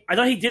today. I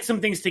thought he did some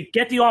things to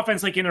get the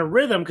offense, in a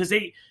rhythm because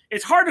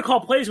it's hard to call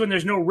plays when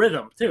there's no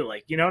rhythm, too.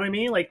 You know what I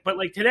mean? But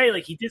today,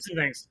 he did some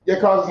things. Yeah,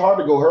 because it's hard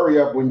to go hurry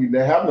up when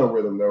they have no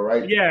rhythm, though,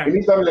 right? Yeah. And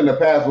he's done it in the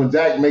past. When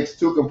Zach makes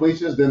 2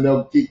 completions, then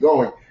they'll keep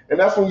going. And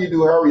that's when you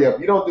do hurry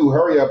up. You don't do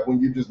hurry up when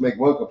you just make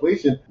 1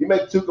 completion. You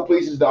make 2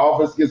 completions, the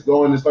offense gets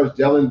going and starts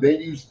gelling, then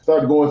you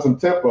start going some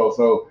tempo.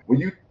 So when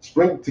you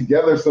string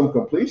together some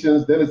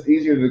completions, then it's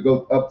easier to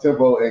go up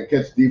tempo and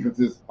catch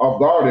defenses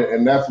off guard.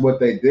 And that's what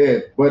they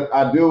did. But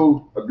I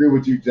do agree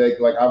with you, Jake.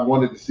 I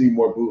wanted to see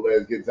more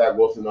bootlegs, get Zach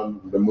Wilson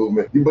on the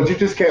movement. But you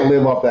just can't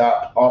live off the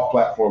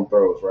off-platform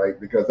throws, right?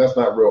 Because that's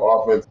not real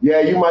offense. Yeah,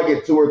 you might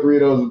get 2 or 3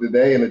 of those a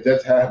day, and the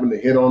Jets happen to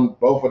hit on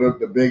both of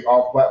the big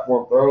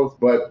off-platform throws.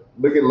 But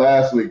look at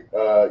last week,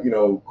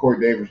 Corey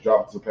Davis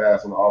dropped a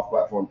pass on the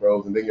off-platform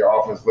throws, and then your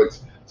offense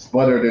looks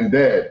sputtered and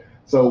dead.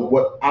 So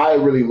what I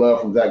really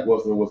love from Zach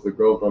Wilson was the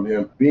growth on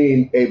him,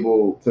 being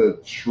able to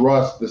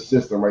trust the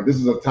system, right? This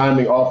is a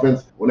timing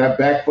offense. When that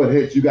back foot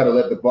hits, you got to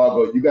let the ball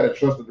go. You got to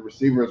trust that the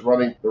receiver is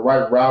running the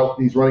right route.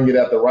 He's running it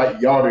at the right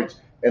yardage.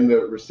 And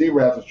the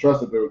receiver has to trust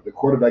that the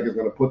quarterback is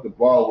going to put the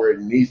ball where it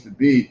needs to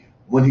be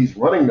when he's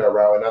running that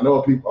route. And I know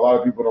a lot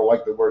of people don't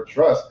like the word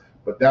trust,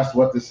 but that's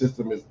what the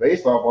system is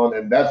based off on.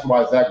 And that's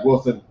why Zach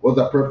Wilson was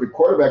a perfect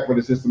quarterback for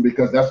the system,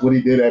 because that's what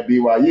he did at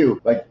BYU.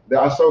 Like,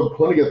 I showed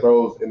plenty of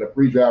throws in the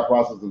pre-draft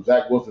process of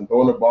Zach Wilson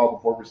throwing the ball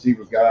before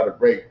receivers got out of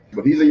break.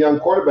 But he's a young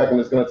quarterback, and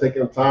it's going to take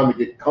him time to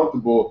get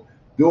comfortable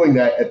doing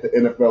that at the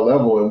NFL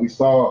level. And we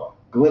saw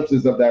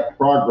glimpses of that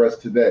progress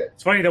today.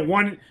 It's funny, the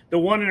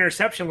one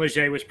interception,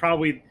 Leger, was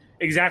probably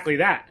exactly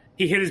that.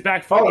 He hit his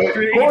back foot.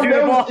 Corey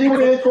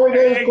Davis would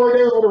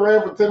have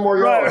ran for 10 more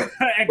yards.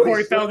 And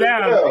Corey fell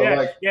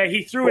down.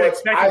 He threw it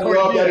expecting I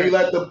love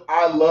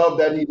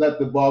that he let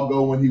the ball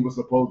go when he was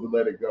supposed to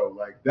let it go.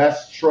 Like,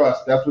 that's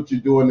trust. That's what you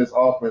do in this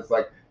offense.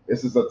 Like,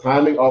 this is a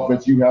timing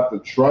offense. You have to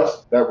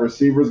trust that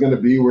receiver is going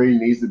to be where he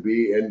needs to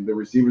be, and the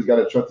receiver's got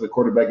to trust the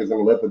quarterback is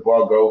going to let the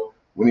ball go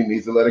when he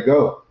needs to let it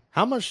go.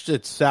 How much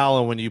did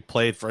Saleh, when you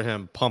played for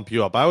him, pump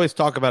you up? I always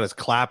talk about his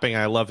clapping.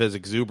 I love his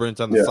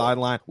exuberance on the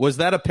sideline. Was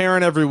that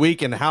apparent every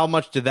week, and how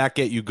much did that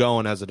get you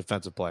going as a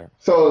defensive player?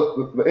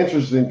 So the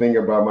interesting thing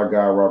about my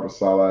guy, Robert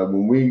Saleh,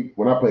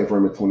 when I played for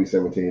him in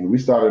 2017, we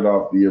started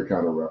off the year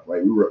kind of rough.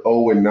 Like, we were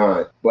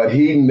 0-9, but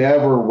he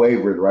never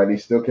wavered, right? He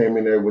still came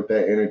in there with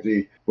that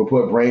energy. We'll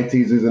put brain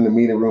teasers in the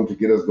meeting room to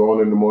get us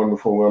going in the morning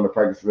before we're on the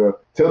practice field.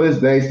 Till this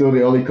day, still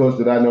the only coach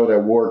that I know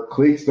that wore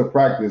cleats to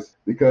practice,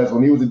 because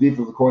when he was a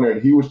defensive coordinator,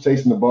 he was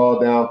chasing the ball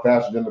down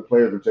faster than the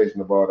players were chasing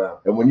the ball down.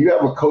 And when you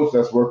have a coach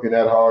that's working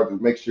that hard to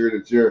make sure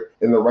that you're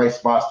in the right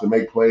spots to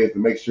make plays, to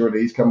make sure that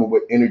he's coming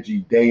with energy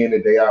day in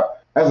and day out,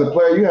 as a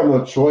player, you have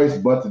no choice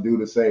but to do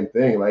the same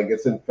thing. Like,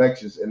 it's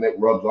infectious and it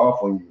rubs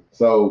off on you.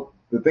 So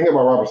the thing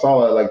about Robert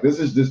Saleh, like, this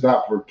is just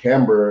not for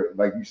Camber.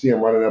 Like, you see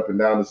him running up and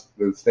down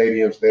the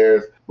stadium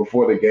stairs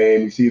before the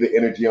game. You see the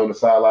energy on the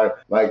sideline.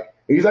 Like,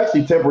 he's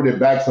actually tempered it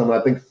back some,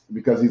 I think,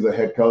 because he's a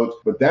head coach.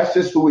 But that's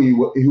just who he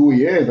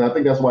is. And I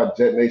think that's why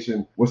Jet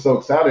Nation was so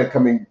excited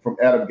coming from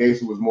Adam Gase,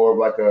 who was more of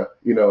like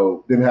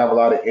didn't have a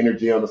lot of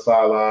energy on the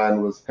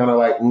sideline, was kind of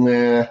like,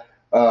 nah.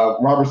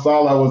 Robert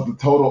Saleh was the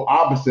total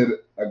opposite,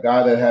 a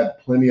guy that had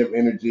plenty of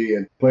energy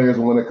and players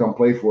want to come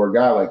play for a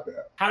guy like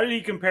that. How did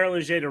he compare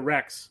Leger to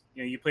Rex?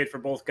 You played for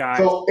both guys.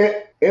 So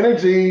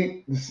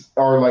energy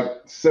are like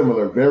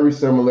similar, very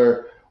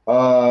similar.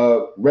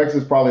 Rex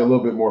is probably a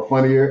little bit more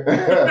funnier.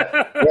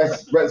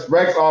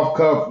 Rex off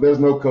cuff. There's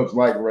no coach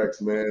like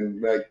Rex, man.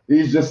 Like,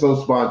 he's just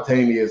so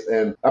spontaneous.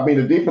 And I mean,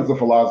 the defensive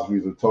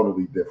philosophies are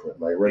totally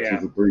different. Like, Rex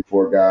is a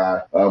 3-4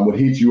 guy, would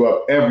heat you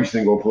up every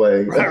single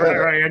play.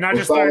 Right. And not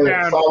just third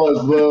down. Saleh's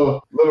a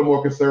little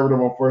more conservative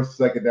on first,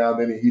 second down,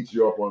 then he heats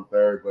you up on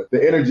third. But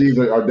the energies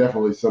are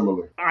definitely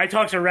similar. I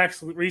talked to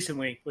Rex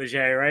recently,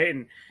 Leger, right?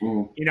 And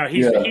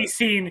he's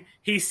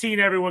seen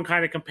everyone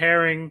kind of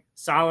comparing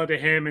Saleh to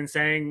him and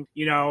saying,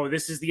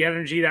 this is the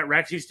energy that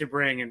Rex used to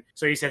bring. And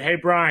so he said, hey,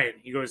 Brian,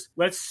 he goes,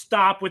 let's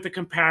stop with the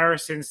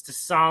comparisons to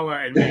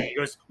Saleh and me. He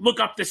goes, look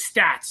up the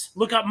stats.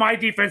 Look up my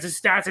defensive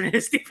stats and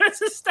his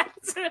defensive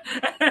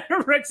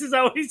stats. Rex is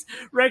always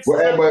 – But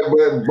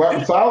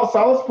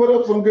Saleh's put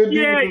up some good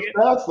defensive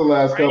stats the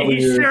last couple of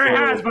years. He sure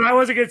has, but I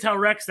wasn't going to tell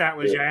Rex that,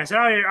 Leger. I said,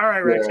 all right,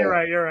 Rex, you're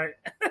right.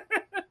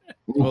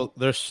 Well,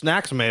 their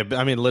snacks may have.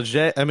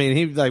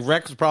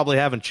 Rex is probably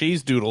having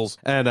cheese doodles,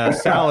 and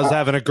Saleh's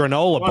having a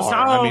granola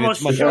bar.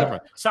 It's much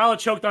different. Saleh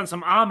choked on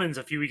some almonds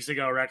a few weeks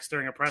ago, Rex,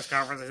 during a press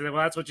conference. I said,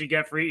 "Well, that's what you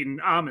get for eating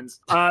almonds."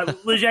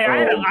 Leger,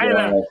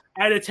 I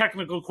had a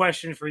technical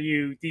question for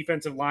you,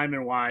 defensive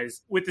lineman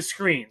wise, with the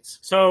screens.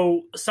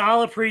 So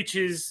Saleh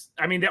preaches.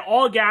 The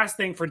all gas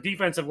thing for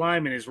defensive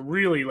linemen is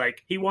really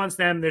like he wants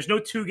them. There's no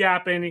two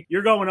gapping.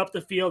 You're going up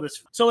the field.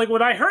 So like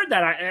when I heard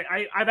that,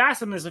 I've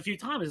asked him this a few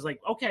times. It's like,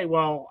 okay,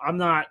 well, I'm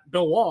not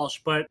Bill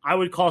Walsh, but I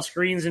would call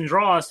screens and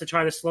draws to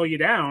try to slow you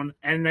down.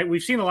 And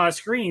we've seen a lot of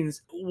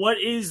screens.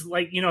 What is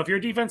if you're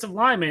a defensive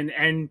lineman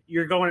and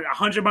you're going at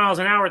 100 miles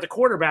an hour at the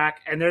quarterback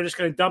and they're just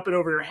going to dump it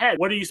over your head,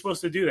 what are you supposed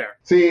to do there?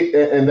 See,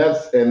 and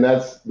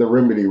that's the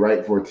remedy,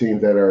 right, for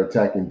teams that are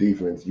attacking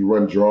defense. You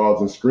run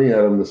draws and screen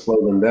at them to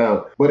slow them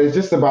down. But it's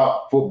just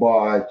about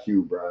football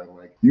IQ, Brian.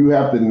 Like, you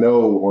have to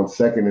know on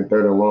second and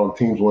third and long,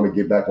 teams want to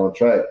get back on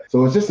track.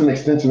 So it's just an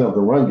extension of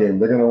the run game.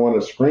 They're going to want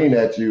to screen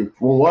at you,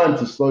 for one,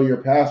 to slow your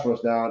pass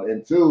rush down,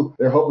 and two,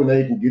 they're hoping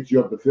they can get you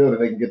up the field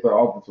and they can get their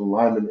offensive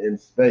lineman in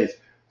space.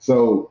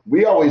 So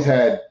we always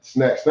had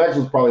Snacks. Snacks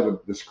was probably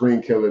the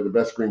screen killer, the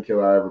best screen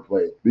killer I ever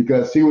played,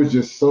 because he was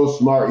just so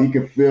smart. He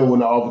could feel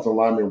when the offensive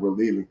linemen were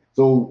leaving.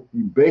 So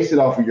you base it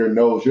off of your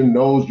nose. Your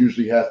nose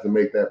usually has to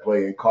make that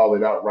play and call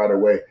it out right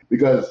away,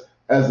 because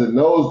as a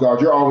nose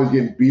guard, you're always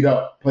getting beat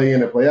up, play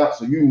in and play out.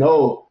 So you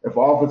know if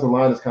an offensive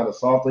line is kind of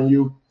soft on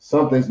you,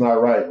 something's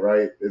not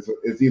right?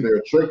 It's either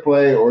a trick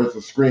play or it's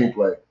a screen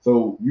play.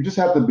 So you just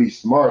have to be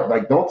smart.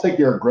 Like, don't take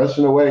your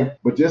aggression away,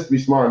 but just be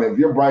smart. And if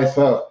you're Bryce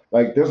Huff,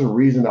 like, there's a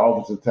reason the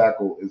offensive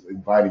tackle is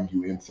inviting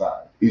you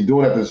inside. He's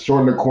doing it to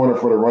shorten the corner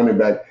for the running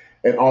back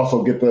and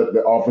also get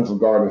the offensive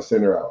guard and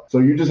center out. So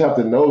you just have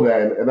to know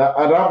that. And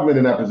I've been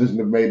in that position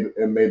of made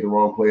the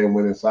wrong play and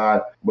went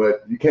inside,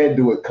 but you can't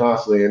do it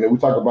constantly. And then we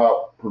talk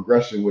about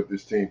progression with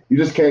this team. You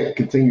just can't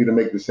continue to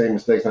make the same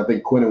mistakes. And I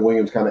think Quinnen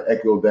Williams kind of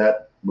echoed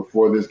that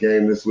before this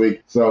game this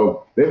week.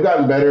 So they've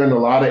gotten better in a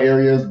lot of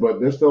areas, but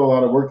there's still a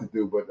lot of work to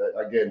do. But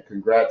again,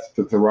 congrats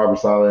to Robert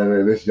Saleh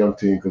and this young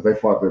team because they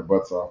fought their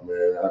butts off,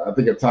 man. I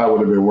think a tie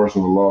would have been worse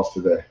than a loss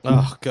today.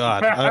 Oh,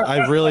 God.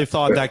 I really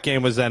thought that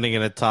game was ending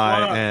in a tie.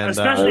 Well, and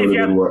especially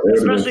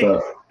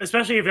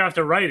if you have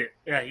to write it.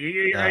 Yeah,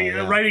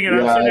 you're writing it.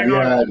 Imagine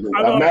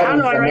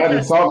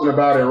talking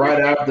about it right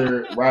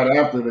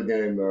after the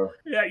game, though.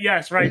 Yeah,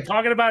 yes, right.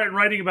 Talking about it and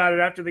writing about it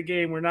after the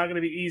game were not going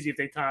to be easy if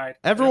they tied.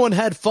 Everyone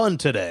had fun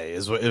today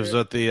is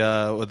what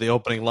the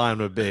opening line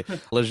would be.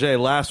 Leger,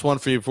 last one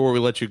for you before we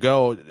let you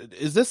go.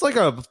 Is this like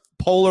a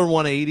polar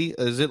 180?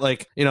 Is it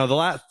like,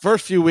 the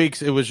first few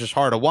weeks it was just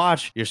hard to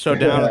watch? You're so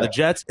down on the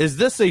Jets. Is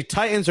this a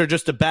Titans are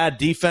just a bad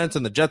defense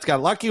and the Jets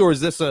got lucky, or is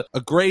this a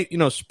great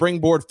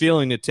springboard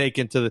feeling to take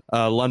into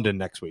London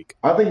next week?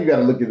 I think you got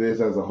to look at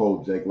this as a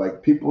whole, Jake.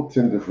 Like, people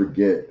tend to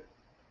forget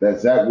that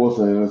Zach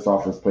Wilson in this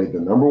offense played the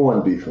number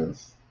 1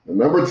 defense, the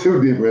number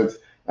 2 defense.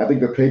 I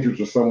think the Patriots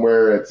were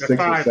somewhere at 6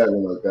 or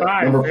 7 like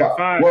that. Number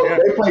 5. Well,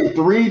 they played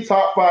 3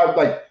 top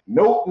 5,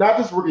 no, not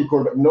just rookie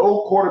quarterback.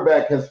 No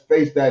quarterback has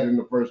faced that in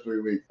the first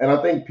 3 weeks. And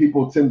I think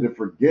people tend to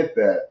forget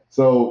that.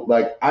 So,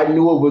 I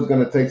knew it was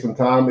going to take some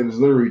time. It was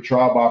literally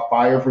trial by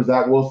fire for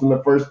Zach Wilson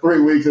the first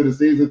 3 weeks of the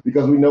season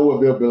because we know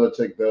what Bill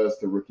Belichick does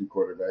to rookie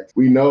quarterbacks.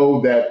 We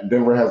know that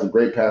Denver has a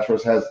great pass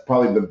rush, has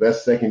probably the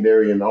best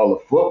secondary in all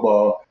of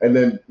football. And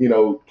then,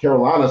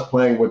 Carolina's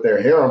playing with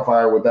their hair on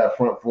fire with that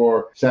front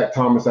four, Shaq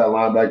Thomas at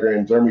linebacker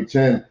and Jeremy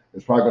Chin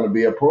is probably going to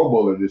be a Pro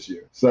Bowler this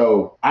year.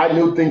 So I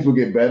knew things would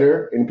get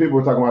better. And people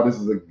were talking about this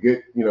is a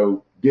good,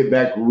 get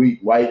back week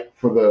white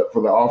for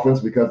the offense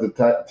because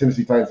the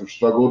Tennessee Titans have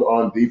struggled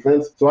on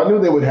defense. So I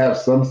knew they would have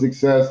some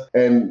success.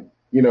 And,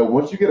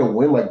 once you get a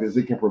win like this,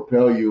 it can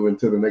propel you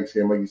into the next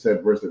game, like you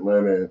said, versus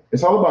Atlanta. And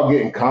it's all about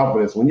getting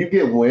confidence. When you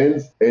get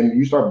wins and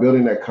you start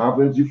building that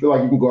confidence, you feel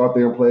like you can go out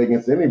there and play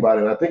against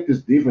anybody. And I think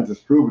this defense has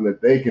proven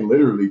that they can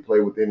literally play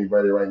with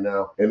anybody right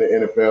now in the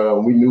NFL.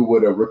 And we knew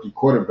with a rookie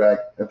quarterback,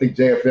 I think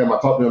JFM, I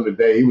talked to him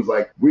today, he was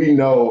like, we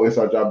know it's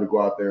our job to go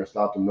out there and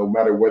stop them no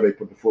matter where they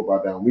put the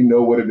football down. We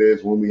know what it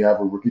is when we have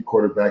a rookie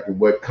quarterback and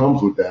what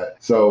comes with that.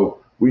 So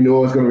we knew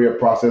it was going to be a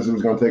process. It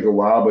was going to take a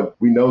while, but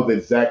we know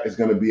that Zach is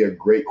going to be a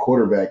great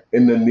quarterback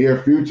in the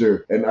near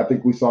future. And I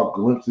think we saw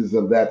glimpses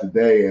of that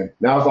today. And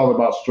now it's all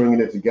about stringing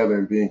it together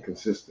and being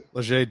consistent.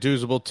 Leger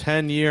Douzable,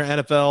 10-year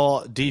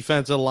NFL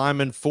defensive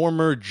lineman,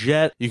 former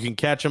Jet. You can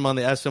catch him on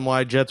the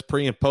SNY Jets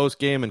pre and post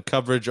game and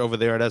coverage over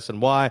there at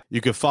SNY. You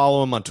can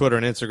follow him on Twitter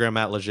and Instagram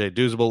at Leger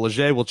Douzable.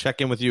 Leger, we'll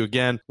check in with you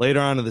again later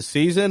on in the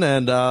season,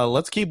 and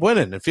let's keep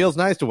winning. It feels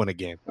nice to win a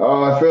game.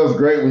 Oh, it feels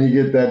great when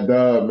you get that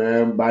dub,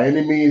 man. By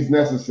any means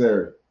necessary.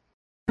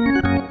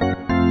 You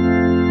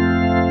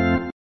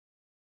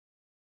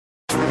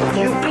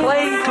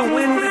play to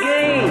win the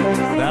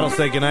game. That'll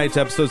say goodnight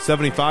to episode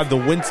 75, the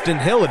Winston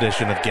Hill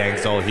edition of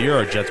Gangs All Here,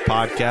 our Jets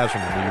podcast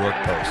from the New York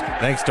Post.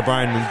 Thanks to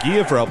Brian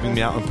Munguia for helping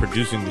me out in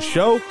producing the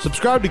show.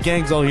 Subscribe to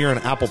Gangs All Here on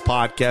Apple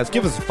Podcasts.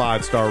 Give us a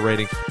 5-star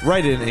rating.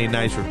 Write in a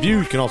nice review.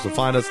 You can also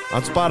find us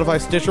on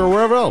Spotify, Stitcher, or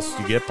wherever else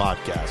you get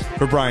podcasts.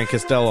 For Brian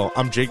Costello,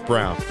 I'm Jake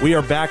Brown. We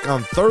are back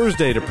on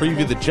Thursday to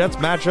preview the Jets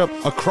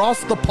matchup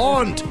across the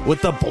pond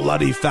with the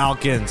Bloody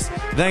Falcons.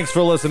 Thanks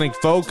for listening,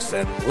 folks,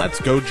 and let's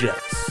go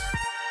Jets.